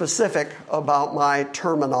very specific about my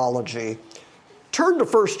terminology. Turn to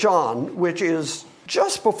 1 John, which is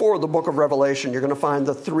just before the book of Revelation. You're going to find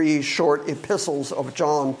the 3 short epistles of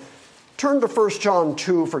John. Turn to 1 John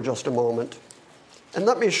 2 for just a moment. And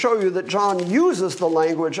let me show you that John uses the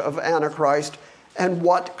language of Antichrist and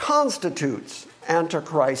what constitutes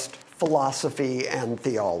Antichrist philosophy and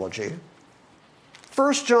theology.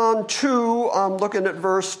 1 John 2, I'm looking at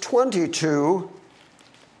verse 22.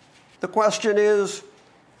 The question is,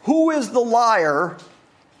 who is the liar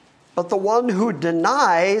but the one who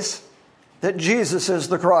denies that Jesus is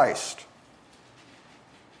the Christ?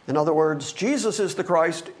 In other words, Jesus is the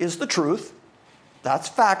Christ is the truth. That's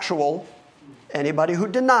factual. Anybody who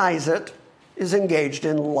denies it is engaged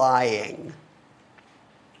in lying.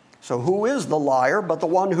 So who is the liar but the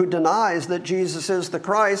one who denies that Jesus is the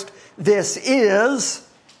Christ? This is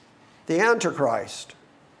the Antichrist,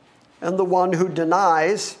 and the one who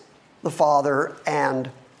denies the Father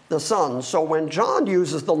and the Son. So when John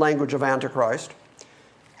uses the language of Antichrist,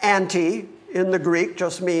 anti in the Greek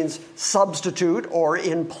just means substitute or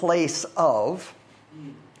in place of,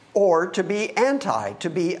 or to be anti,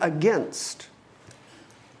 to be against.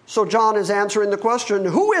 So John is answering the question,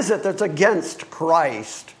 who is it that's against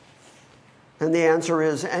Christ? And the answer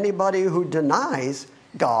is anybody who denies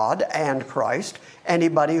God and Christ,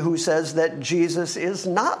 anybody who says that Jesus is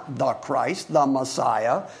not the Christ, the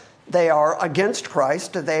Messiah, they are against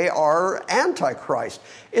Christ, they are antichrist.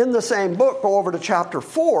 In the same book, go over to chapter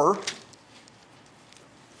 4.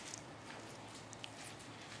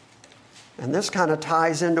 And this kind of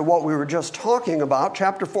ties into what we were just talking about.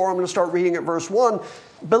 Chapter 4, I'm going to start reading at verse 1.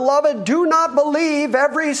 Beloved, do not believe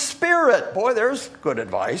every spirit. Boy, there's good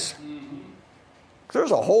advice.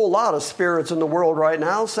 There's a whole lot of spirits in the world right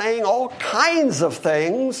now saying all kinds of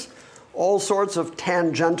things, all sorts of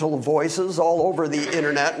tangential voices all over the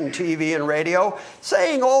internet and TV and radio,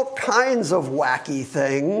 saying all kinds of wacky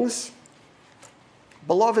things.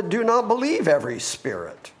 Beloved, do not believe every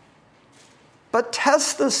spirit, but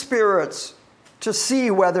test the spirits to see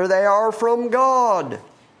whether they are from God,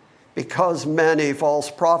 because many false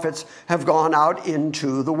prophets have gone out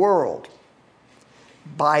into the world.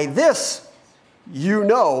 By this you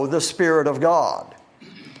know the Spirit of God.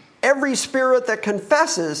 Every spirit that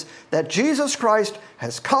confesses that Jesus Christ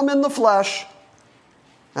has come in the flesh,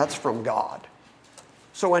 that's from God.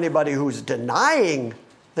 So anybody who's denying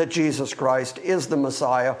that Jesus Christ is the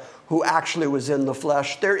Messiah who actually was in the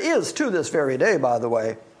flesh, there is, to this very day, by the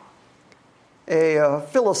way, a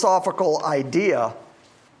philosophical idea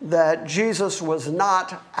that Jesus was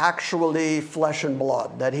not actually flesh and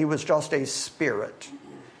blood, that he was just a spirit.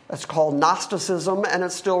 That's called Gnosticism, and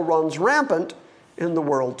it still runs rampant in the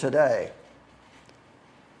world today.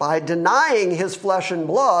 By denying his flesh and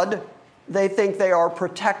blood, they think they are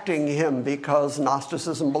protecting him because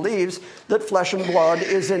Gnosticism believes that flesh and blood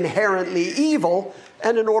is inherently evil,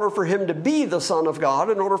 and in order for him to be the Son of God,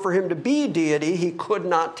 in order for him to be deity, he could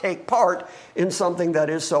not take part in something that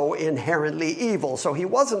is so inherently evil. So he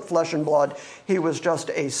wasn't flesh and blood. He was just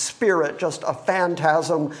a spirit, just a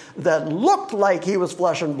phantasm that looked like he was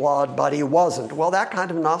flesh and blood, but he wasn't. Well, that kind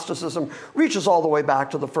of Gnosticism reaches all the way back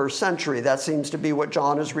to the 1st century. That seems to be what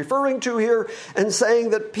John is referring to here, and saying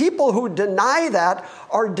that people who deny that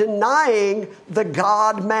are denying the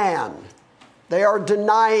God-man. They are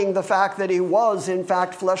denying the fact that he was, in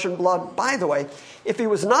fact, flesh and blood. By the way, if he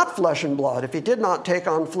was not flesh and blood, if he did not take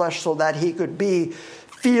on flesh so that he could be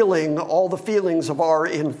feeling all the feelings of our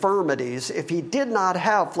infirmities, if he did not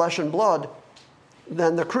have flesh and blood,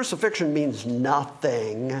 then the crucifixion means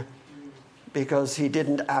nothing, because he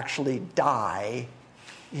didn't actually die.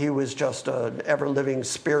 He was just an ever-living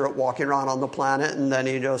spirit walking around on the planet, and then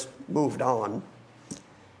he just moved on.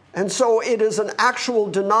 And so it is an actual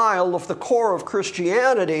denial of the core of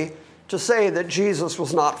Christianity to say that Jesus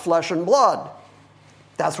was not flesh and blood.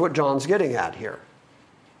 That's what John's getting at here.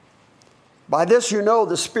 By this you know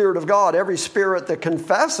the Spirit of God, every spirit that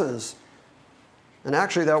confesses, and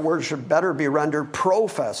actually that word should better be rendered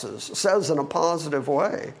professes, says in a positive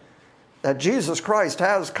way, that Jesus Christ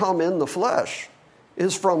has come in the flesh,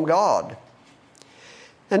 is from God.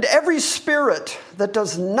 And every spirit that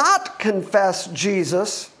does not confess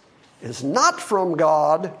Jesus is not from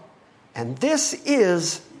God, and this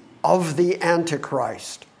is of the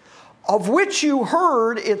Antichrist, of which you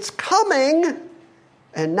heard it's coming,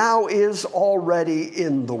 and now is already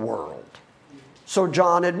in the world. So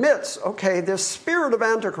John admits, okay, this spirit of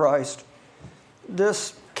Antichrist,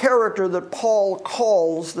 this character that Paul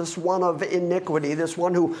calls this one of iniquity, this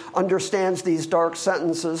one who understands these dark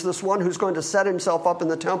sentences, this one who's going to set himself up in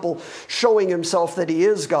the temple showing himself that he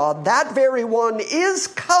is God, that very one is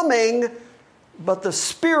coming, but the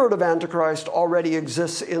spirit of Antichrist already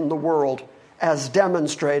exists in the world, as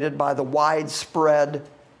demonstrated by the widespread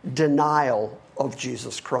denial of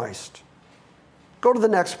Jesus Christ. Go to the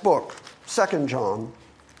next book, 2 John.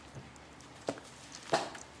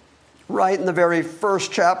 Right in the very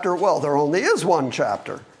first chapter, well, there only is one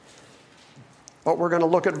chapter. But we're going to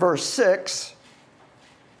look at verse 6.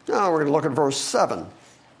 Now we're going to look at verse 7.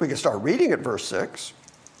 We can start reading at verse 6.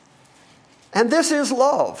 And this is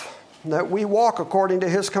love, that we walk according to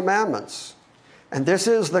his commandments. And this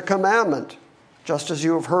is the commandment, just as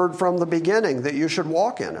you have heard from the beginning, that you should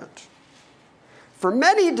walk in it. For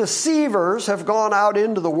many deceivers have gone out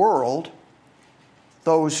into the world,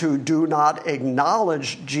 those who do not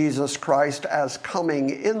acknowledge Jesus Christ as coming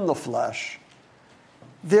in the flesh.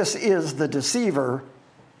 This is the deceiver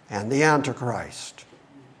and the Antichrist.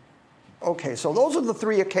 Okay, so those are the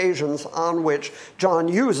three occasions on which John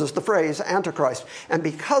uses the phrase Antichrist. And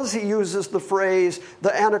because he uses the phrase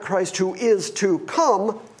the Antichrist who is to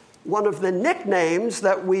come, one of the nicknames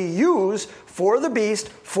that we use for the beast,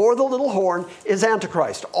 for the little horn, is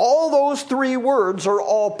Antichrist. All those three words are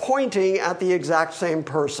all pointing at the exact same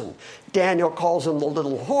person. Daniel calls him the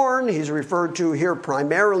little horn. He's referred to here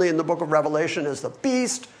primarily in the book of Revelation as the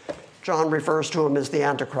beast. John refers to him as the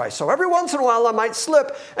Antichrist. So every once in a while I might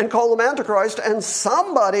slip and call him Antichrist, and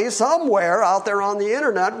somebody somewhere out there on the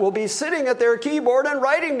internet will be sitting at their keyboard and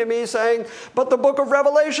writing to me saying, but the book of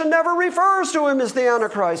Revelation never refers to him as the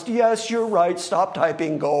Antichrist. Yes, you're right. Stop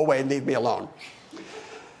typing. Go away. Leave me alone.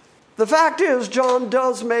 The fact is, John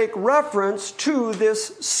does make reference to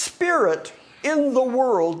this spirit in the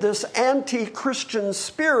world, this anti-Christian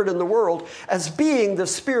spirit in the world, as being the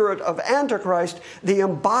spirit of Antichrist, the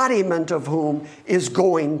embodiment of whom is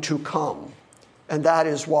going to come. And that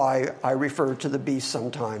is why I refer to the beast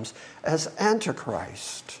sometimes as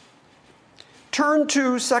Antichrist. Turn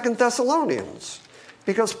to 2 Thessalonians,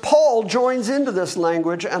 because Paul joins into this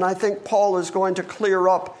language, and I think Paul is going to clear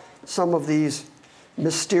up some of these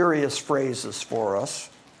mysterious phrases for us.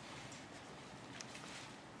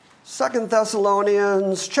 2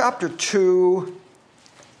 Thessalonians chapter 2.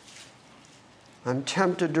 I'm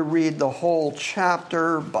tempted to read the whole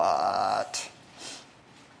chapter, but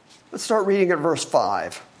let's start reading at verse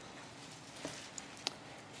 5.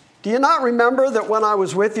 Do you not remember that when I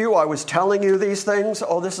was with you, I was telling you these things?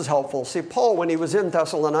 Oh, this is helpful. See, Paul, when he was in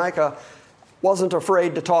Thessalonica, wasn't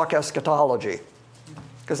afraid to talk eschatology,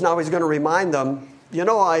 because now he's going to remind them, you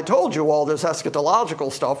know, I told you all this eschatological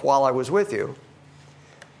stuff while I was with you.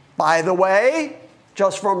 By the way,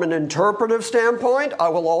 just from an interpretive standpoint, I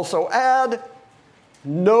will also add,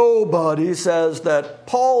 nobody says that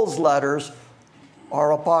Paul's letters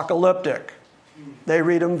are apocalyptic. They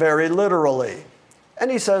read them very literally.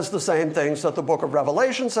 And he says the same things that the book of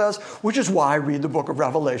Revelation says, which is why I read the book of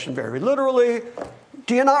Revelation very literally.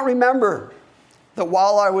 Do you not remember that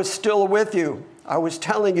while I was still with you, I was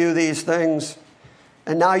telling you these things,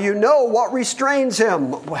 and now you know what restrains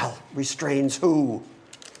him? Well, restrains who?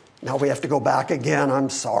 Now we have to go back again.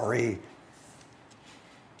 I'm sorry.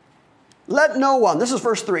 Let no one, this is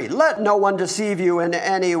verse 3, let no one deceive you in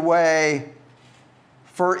any way,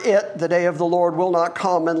 for the day of the Lord, will not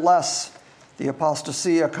come unless the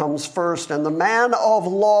apostasia comes first, and the man of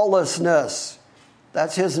lawlessness,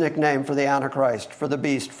 that's his nickname for the Antichrist, for the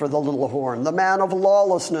beast, for the little horn. The man of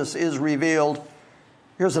lawlessness is revealed.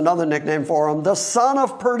 Here's another nickname for him, the son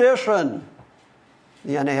of perdition.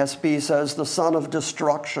 The NASB says the son of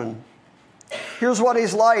destruction. Here's what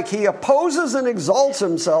he's like. He opposes and exalts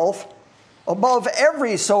himself above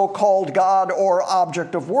every so-called God or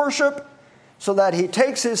object of worship, so that he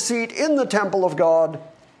takes his seat in the temple of God,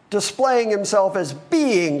 displaying himself as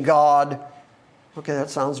being God. Okay, that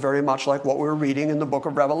sounds very much like what we're reading in the book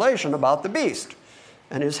of Revelation about the beast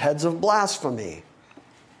and his heads of blasphemy.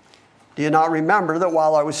 Do you not remember that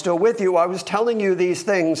while I was still with you, I was telling you these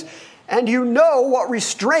things, and you know what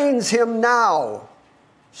restrains him now,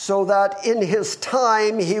 so that in his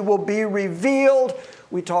time he will be revealed.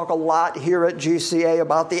 We talk a lot here at GCA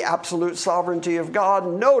about the absolute sovereignty of God.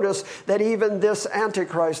 Notice that even this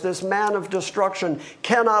Antichrist, this man of destruction,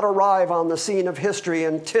 cannot arrive on the scene of history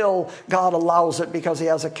until God allows it, because he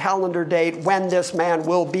has a calendar date when this man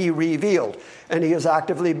will be revealed. And he is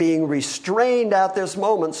actively being restrained at this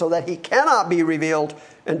moment so that he cannot be revealed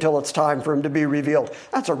until it's time for him to be revealed.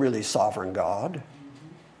 That's a really sovereign God.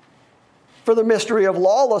 For the mystery of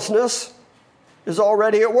lawlessness is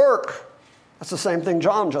already at work. That's the same thing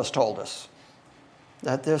John just told us,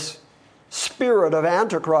 that this spirit of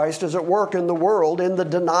Antichrist is at work in the world, in the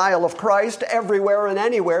denial of Christ. Everywhere and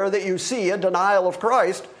anywhere that you see a denial of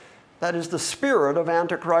Christ, that is the spirit of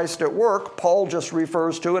Antichrist at work. Paul just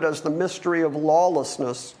refers to it as the mystery of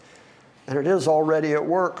lawlessness, and it is already at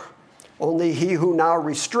work. Only he who now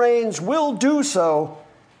restrains will do so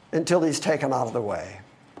until he's taken out of the way.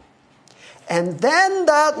 And then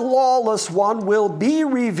that lawless one will be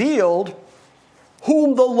revealed,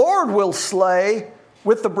 whom the Lord will slay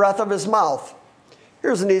with the breath of his mouth.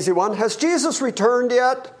 Here's an easy one. Has Jesus returned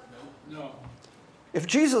yet? No. If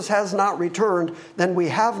Jesus has not returned, then we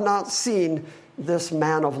have not seen this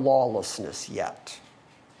man of lawlessness yet.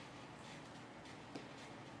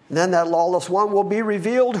 And then that lawless one will be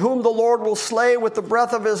revealed, whom the Lord will slay with the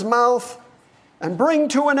breath of his mouth and bring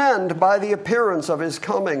to an end by the appearance of his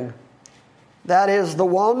coming. That is the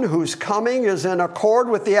one whose coming is in accord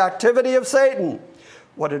with the activity of Satan.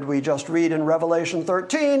 What did we just read in Revelation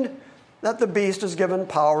 13? That the beast is given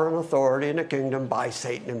power and authority and a kingdom by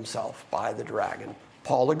Satan himself, by the dragon.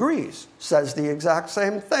 Paul agrees, says the exact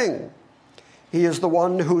same thing. He is the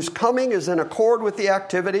one whose coming is in accord with the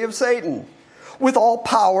activity of Satan, with all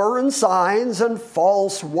power and signs and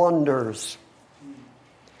false wonders.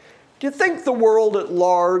 Do you think the world at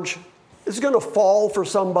large is going to fall for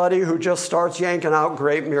somebody who just starts yanking out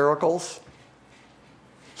great miracles?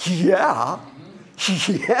 Yeah.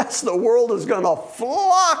 Yes, the world is going to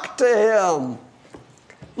flock to him.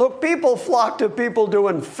 Look, people flock to people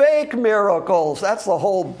doing fake miracles. That's the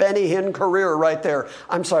whole Benny Hinn career right there.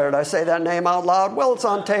 I'm sorry, did I say that name out loud? Well, it's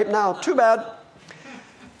on tape now. Too bad.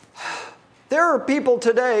 There are people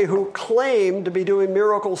today who claim to be doing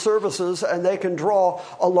miracle services, and they can draw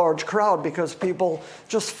a large crowd because people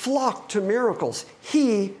just flock to miracles.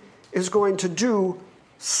 He is going to do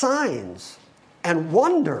signs and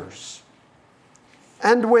wonders.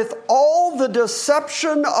 And with all the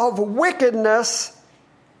deception of wickedness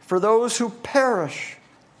for those who perish.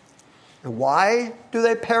 And why do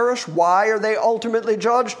they perish? Why are they ultimately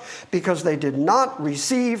judged? Because they did not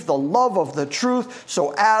receive the love of the truth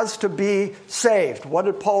so as to be saved. What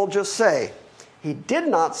did Paul just say? He did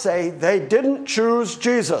not say they didn't choose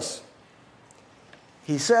Jesus.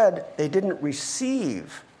 He said they didn't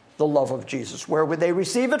receive the love of Jesus. Where would they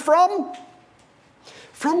receive it from?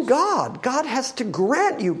 From God. God has to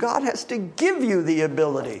grant you, God has to give you the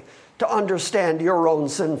ability to understand your own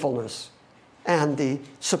sinfulness and the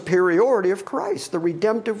superiority of Christ, the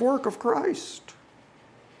redemptive work of Christ.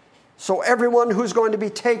 So everyone who's going to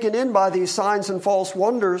be taken in by these signs and false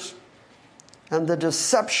wonders and the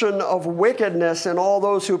deception of wickedness in all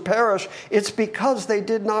those who perish, it's because they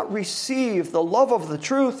did not receive the love of the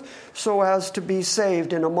truth so as to be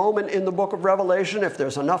saved. In a moment in the book of Revelation, if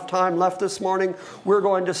there's enough time left this morning, we're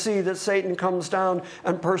going to see that Satan comes down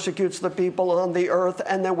and persecutes the people on the earth,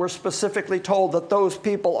 and then we're specifically told that those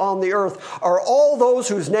people on the earth are all those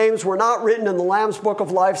whose names were not written in the Lamb's book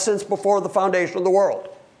of life since before the foundation of the world.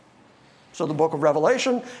 So the book of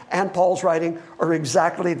Revelation and Paul's writing are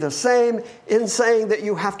exactly the same in saying that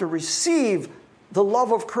you have to receive the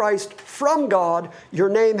love of Christ from God. Your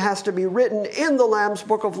name has to be written in the Lamb's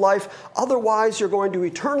book of life. Otherwise, you're going to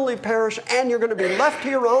eternally perish, and you're going to be left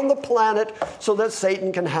here on the planet so that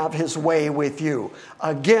Satan can have his way with you.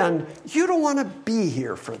 Again, you don't want to be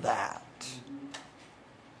here for that.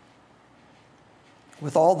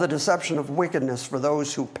 With all the deception of wickedness for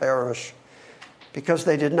those who perish, because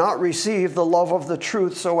they did not receive the love of the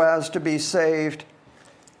truth so as to be saved.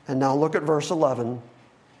 And now look at verse 11.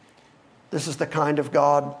 This is the kind of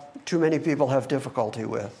God too many people have difficulty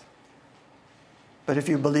with. But if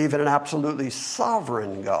you believe in an absolutely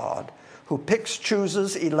sovereign God who picks,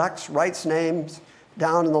 chooses, elects, writes names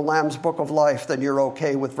down in the Lamb's Book of Life, then you're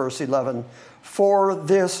okay with verse 11. For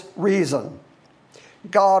this reason,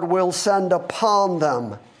 God will send upon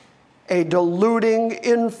them a deluding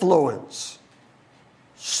influence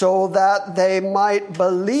so that they might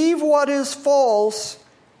believe what is false,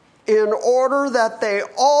 in order that they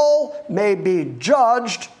all may be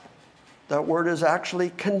judged. That word is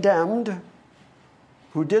actually condemned,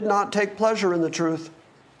 who did not take pleasure in the truth,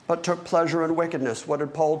 but took pleasure in wickedness. What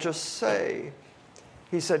did Paul just say?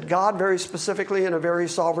 He said God, very specifically, in a very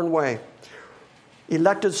sovereign way,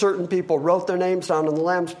 elected certain people, wrote their names down in the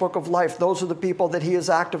Lamb's Book of Life. Those are the people that he is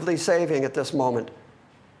actively saving at this moment.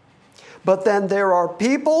 But then there are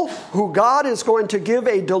people who God is going to give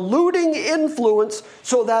a deluding influence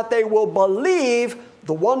so that they will believe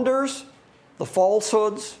the wonders, the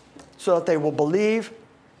falsehoods, so that they will believe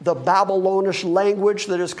the Babylonish language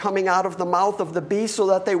that is coming out of the mouth of the beast, so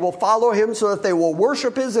that they will follow him, so that they will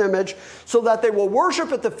worship his image, so that they will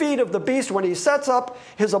worship at the feet of the beast when he sets up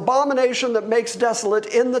his abomination that makes desolate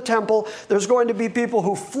in the temple. There's going to be people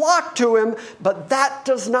who flock to him, but that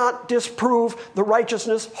does not disprove the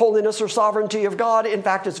righteousness, holiness, or sovereignty of God. In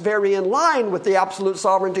fact, it's very in line with the absolute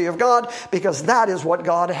sovereignty of God, because that is what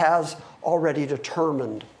God has already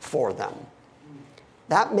determined for them.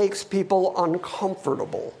 That makes people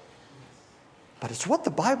uncomfortable. But it's what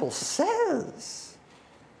the Bible says.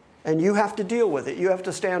 And you have to deal with it. You have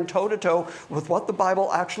to stand toe-to-toe with what the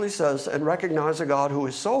Bible actually says and recognize a God who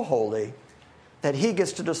is so holy that he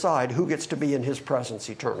gets to decide who gets to be in his presence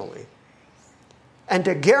eternally. And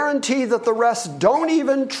to guarantee that the rest don't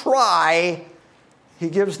even try, he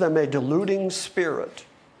gives them a deluding spirit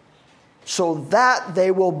so that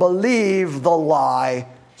they will believe the lie,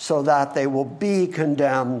 so that they will be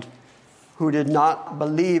condemned, who did not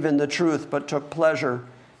believe in the truth, but took pleasure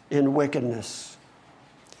in wickedness.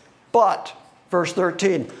 But, verse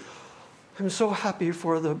 13, I'm so happy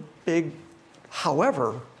for the big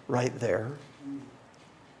however right there.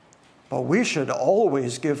 But we should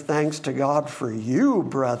always give thanks to God for you,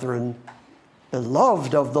 brethren,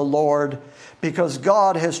 beloved of the Lord, because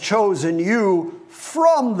God has chosen you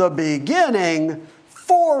from the beginning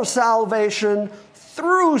for salvation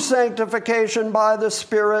through sanctification by the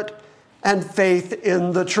Spirit and faith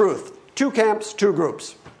in the truth. Two camps, two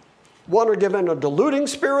groups. One are given a deluding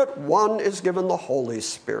spirit, one is given the Holy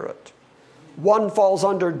Spirit. One falls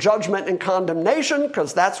under judgment and condemnation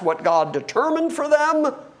because that's what God determined for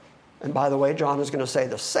them. And by the way, John is going to say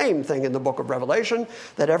the same thing in the book of Revelation,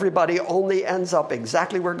 that everybody only ends up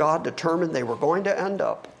exactly where God determined they were going to end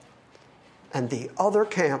up. And the other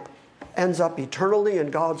camp ends up eternally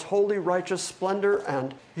in God's holy, righteous splendor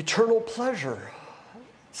and eternal pleasure,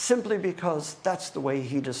 simply because that's the way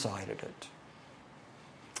he decided it.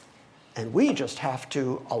 And we just have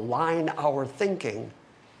to align our thinking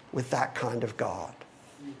with that kind of God.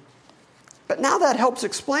 But now that helps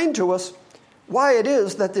explain to us why it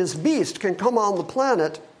is that this beast can come on the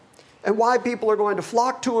planet and why people are going to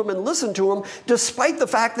flock to him and listen to him, despite the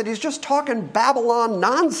fact that he's just talking Babylon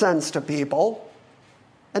nonsense to people.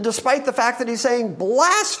 And despite the fact that he's saying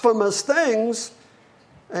blasphemous things,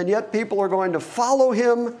 and yet people are going to follow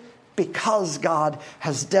him because God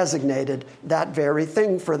has designated that very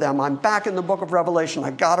thing for them. I'm back in the book of Revelation.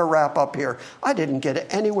 I got to wrap up here. I didn't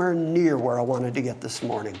get anywhere near where I wanted to get this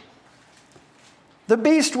morning. The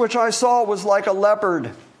beast which I saw was like a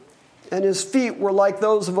leopard, and his feet were like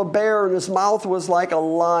those of a bear, and his mouth was like a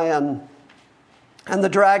lion. And the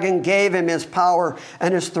dragon gave him his power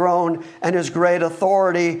and his throne and his great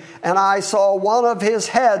authority. And I saw one of his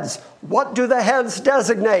heads. What do the heads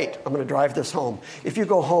designate? I'm going to drive this home. If you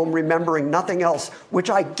go home remembering nothing else,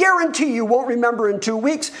 which I guarantee you won't remember in 2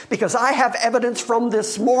 weeks, because I have evidence from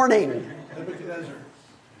this morning. Nebuchadnezzar.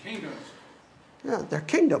 Kingdoms. Yeah, they're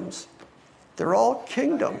kingdoms. They're all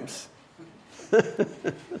kingdoms.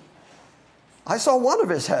 I saw one of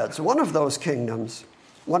his heads, one of those kingdoms.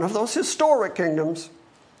 One of those historic kingdoms,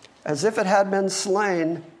 as if it had been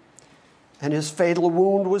slain, and his fatal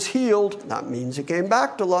wound was healed. That means he came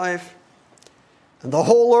back to life. And the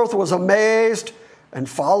whole earth was amazed and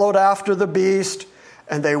followed after the beast,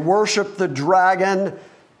 and they worshiped the dragon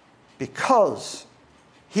because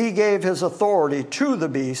he gave his authority to the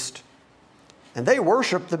beast. And they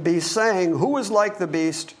worshiped the beast, saying, "Who is like the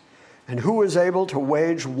beast, and who is able to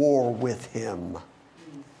wage war with him?"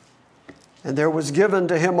 And there was given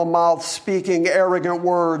to him a mouth speaking arrogant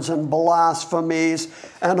words and blasphemies,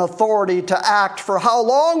 and authority to act for how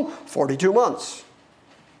long? 42 months.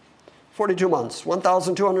 42 months,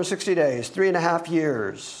 1,260 days, 3.5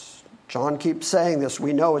 years. John keeps saying this.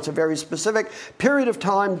 We know it's a very specific period of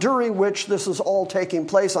time during which this is all taking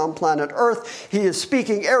place on planet Earth. He is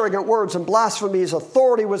speaking arrogant words and blasphemies.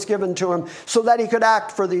 Authority was given to him so that he could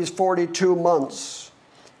act for these 42 months.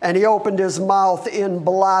 And he opened his mouth in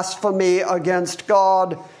blasphemy against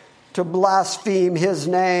God to blaspheme his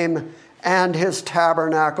name and his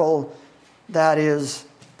tabernacle, that is,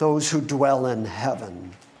 those who dwell in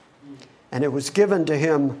heaven. And it was given to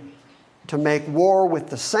him to make war with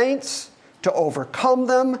the saints, to overcome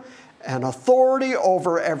them, and authority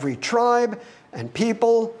over every tribe and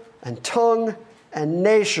people and tongue and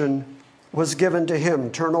nation was given to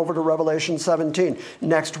him. Turn over to Revelation 17.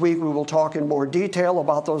 Next week we will talk in more detail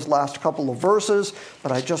about those last couple of verses,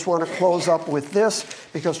 but I just want to close up with this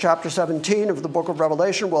because chapter 17 of the book of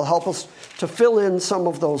Revelation will help us to fill in some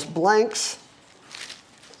of those blanks.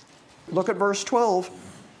 Look at verse 12.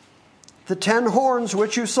 The 10 horns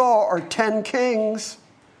which you saw are 10 kings,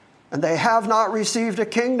 and they have not received a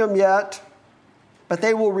kingdom yet, but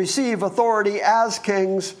they will receive authority as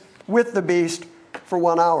kings with the beast for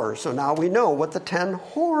 1 hour. So now we know what the 10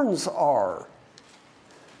 horns are.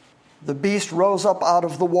 The beast rose up out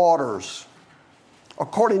of the waters.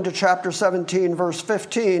 According to chapter 17, verse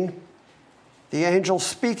 15, the angel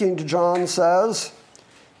speaking to John says,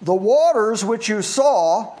 the waters which you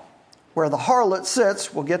saw, where the harlot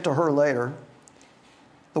sits, we'll get to her later,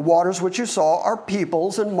 the waters which you saw are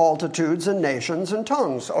peoples and multitudes and nations and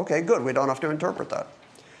tongues. Okay, good. We don't have to interpret that.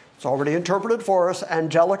 It's already interpreted for us.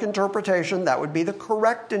 Angelic interpretation, that would be the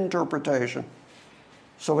correct interpretation.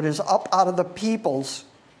 So it is up out of the peoples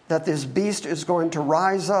that this beast is going to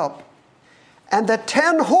rise up. And the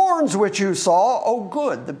 10 horns which you saw, oh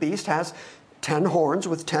good, the beast has 10 horns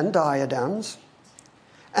with 10 diadems.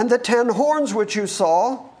 And the 10 horns which you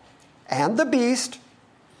saw, and the beast,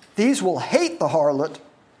 these will hate the harlot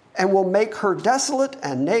and will make her desolate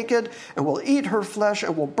and naked and will eat her flesh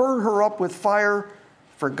and will burn her up with fire.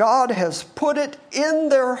 For God has put it in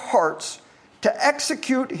their hearts to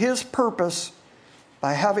execute his purpose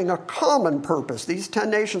by having a common purpose. These 10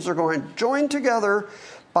 nations are going to join together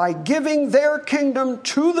by giving their kingdom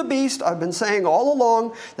to the beast. I've been saying all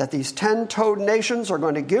along that these 10-toed nations are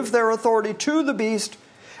going to give their authority to the beast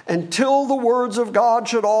until the words of God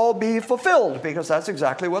should all be fulfilled, because that's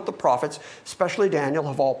exactly what the prophets, especially Daniel,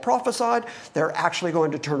 have all prophesied. They're actually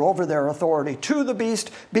going to turn over their authority to the beast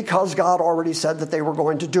because God already said that they were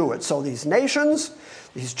going to do it. So these nations,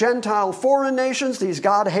 these Gentile foreign nations, these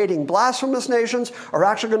God-hating blasphemous nations are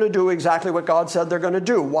actually going to do exactly what God said they're going to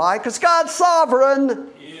do. Why? Because God's sovereign.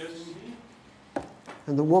 Yes.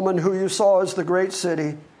 And the woman who you saw is the great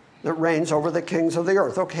city that reigns over the kings of the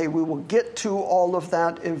earth. Okay, we will get to all of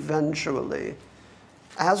that eventually.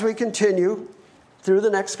 As we continue through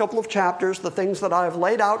the next couple of chapters, the things that I have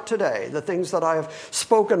laid out today, the things that I have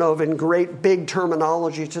spoken of in great big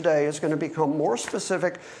terminology today is going to become more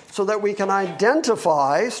specific so that we can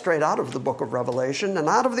identify, straight out of the book of Revelation and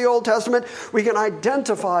out of the Old Testament, we can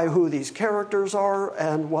identify who these characters are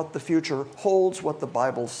and what the future holds, what the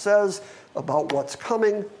Bible says about what's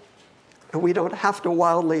coming. And we don't have to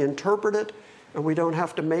wildly interpret it, and we don't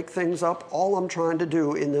have to make things up. All I'm trying to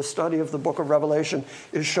do in this study of the book of Revelation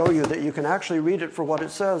is show you that you can actually read it for what it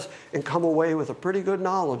says and come away with a pretty good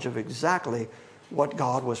knowledge of exactly what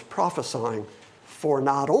God was prophesying for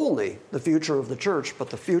not only the future of the church, but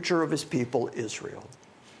the future of his people, Israel.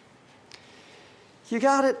 You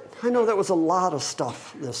got it? I know that was a lot of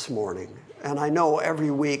stuff this morning. And I know every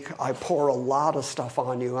week I pour a lot of stuff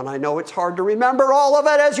on you, and I know it's hard to remember all of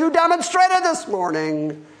it as you demonstrated this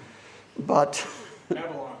morning. But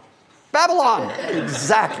Babylon,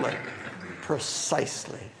 exactly,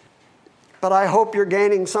 precisely. But I hope you're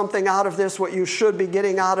gaining something out of this. What you should be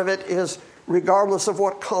getting out of it is, regardless of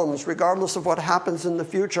what comes, regardless of what happens in the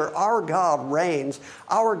future, our God reigns.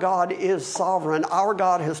 Our God is sovereign. Our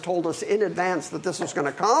God has told us in advance that this is going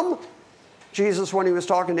to come. Jesus, when he was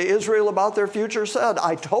talking to Israel about their future, said,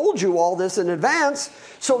 I told you all this in advance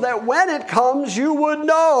so that when it comes, you would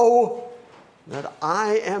know that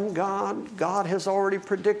I am God. God has already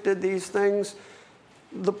predicted these things.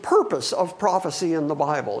 The purpose of prophecy in the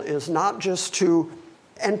Bible is not just to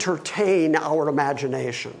entertain our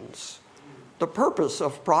imaginations. The purpose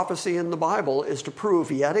of prophecy in the Bible is to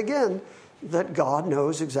prove yet again that God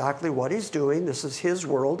knows exactly what he's doing. This is his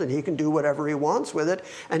world, and he can do whatever he wants with it.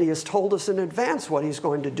 And he has told us in advance what he's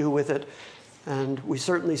going to do with it. And we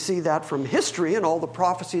certainly see that from history and all the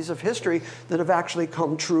prophecies of history that have actually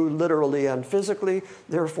come true literally and physically.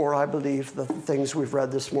 Therefore, I believe the things we've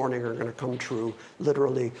read this morning are going to come true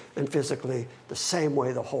literally and physically the same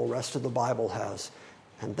way the whole rest of the Bible has.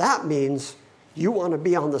 And that means You want to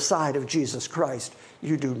be on the side of Jesus Christ.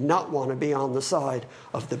 You do not want to be on the side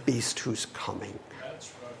of the beast who's coming.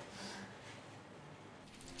 That's right.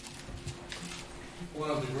 One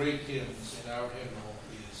of the great hymns in our hymnal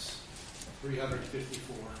is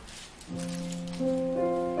 354.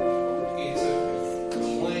 It's a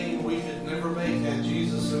claim we could never make, and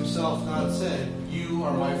Jesus himself not said, "You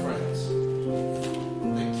are my friends."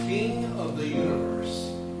 The King of the universe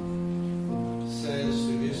says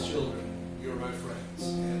to his children, "You're my friends,"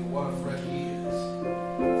 and what a friend he is.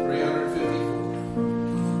 354.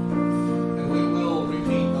 And we will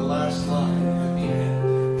repeat the last line at the end.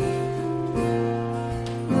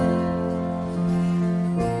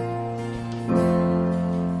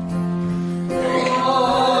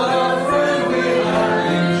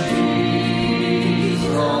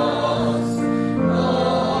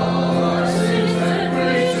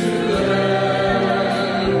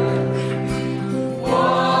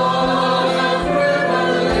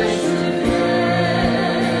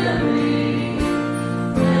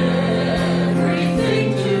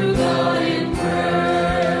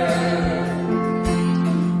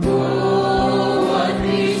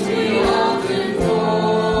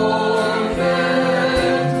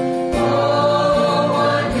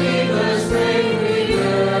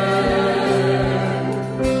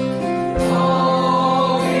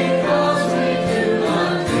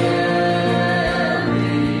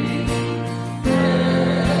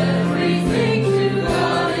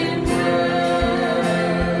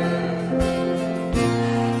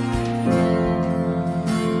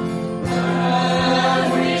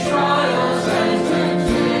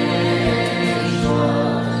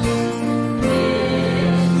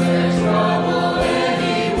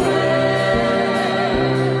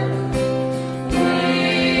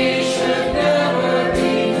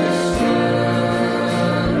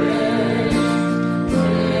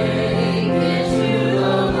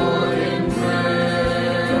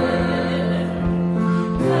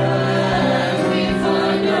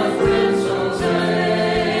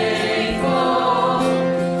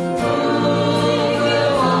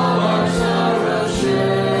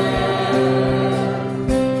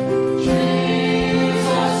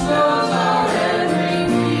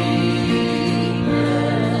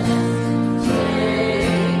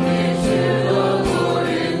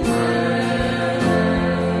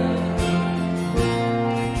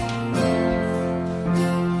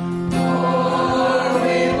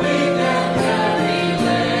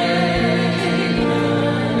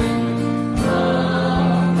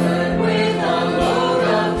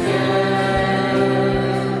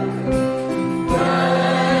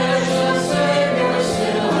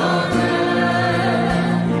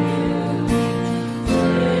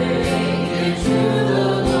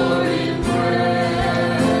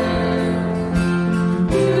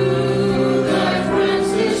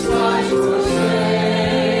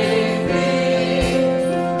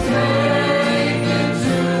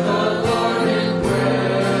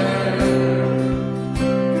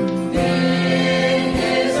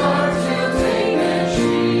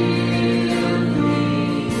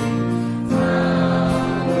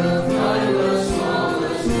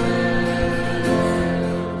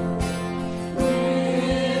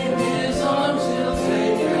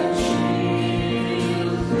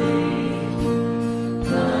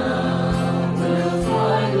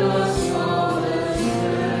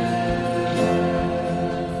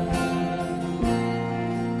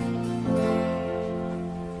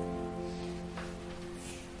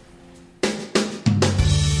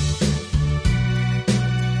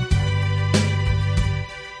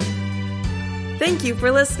 Thank you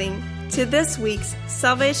for listening to this week's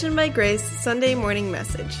Salvation by Grace Sunday morning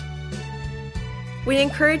message. We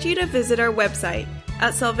encourage you to visit our website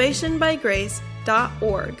at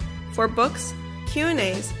salvationbygrace.org for books,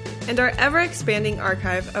 Q&As, and our ever-expanding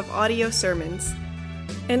archive of audio sermons.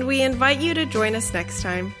 And we invite you to join us next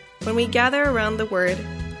time when we gather around the Word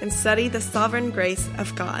and study the sovereign grace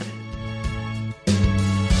of God.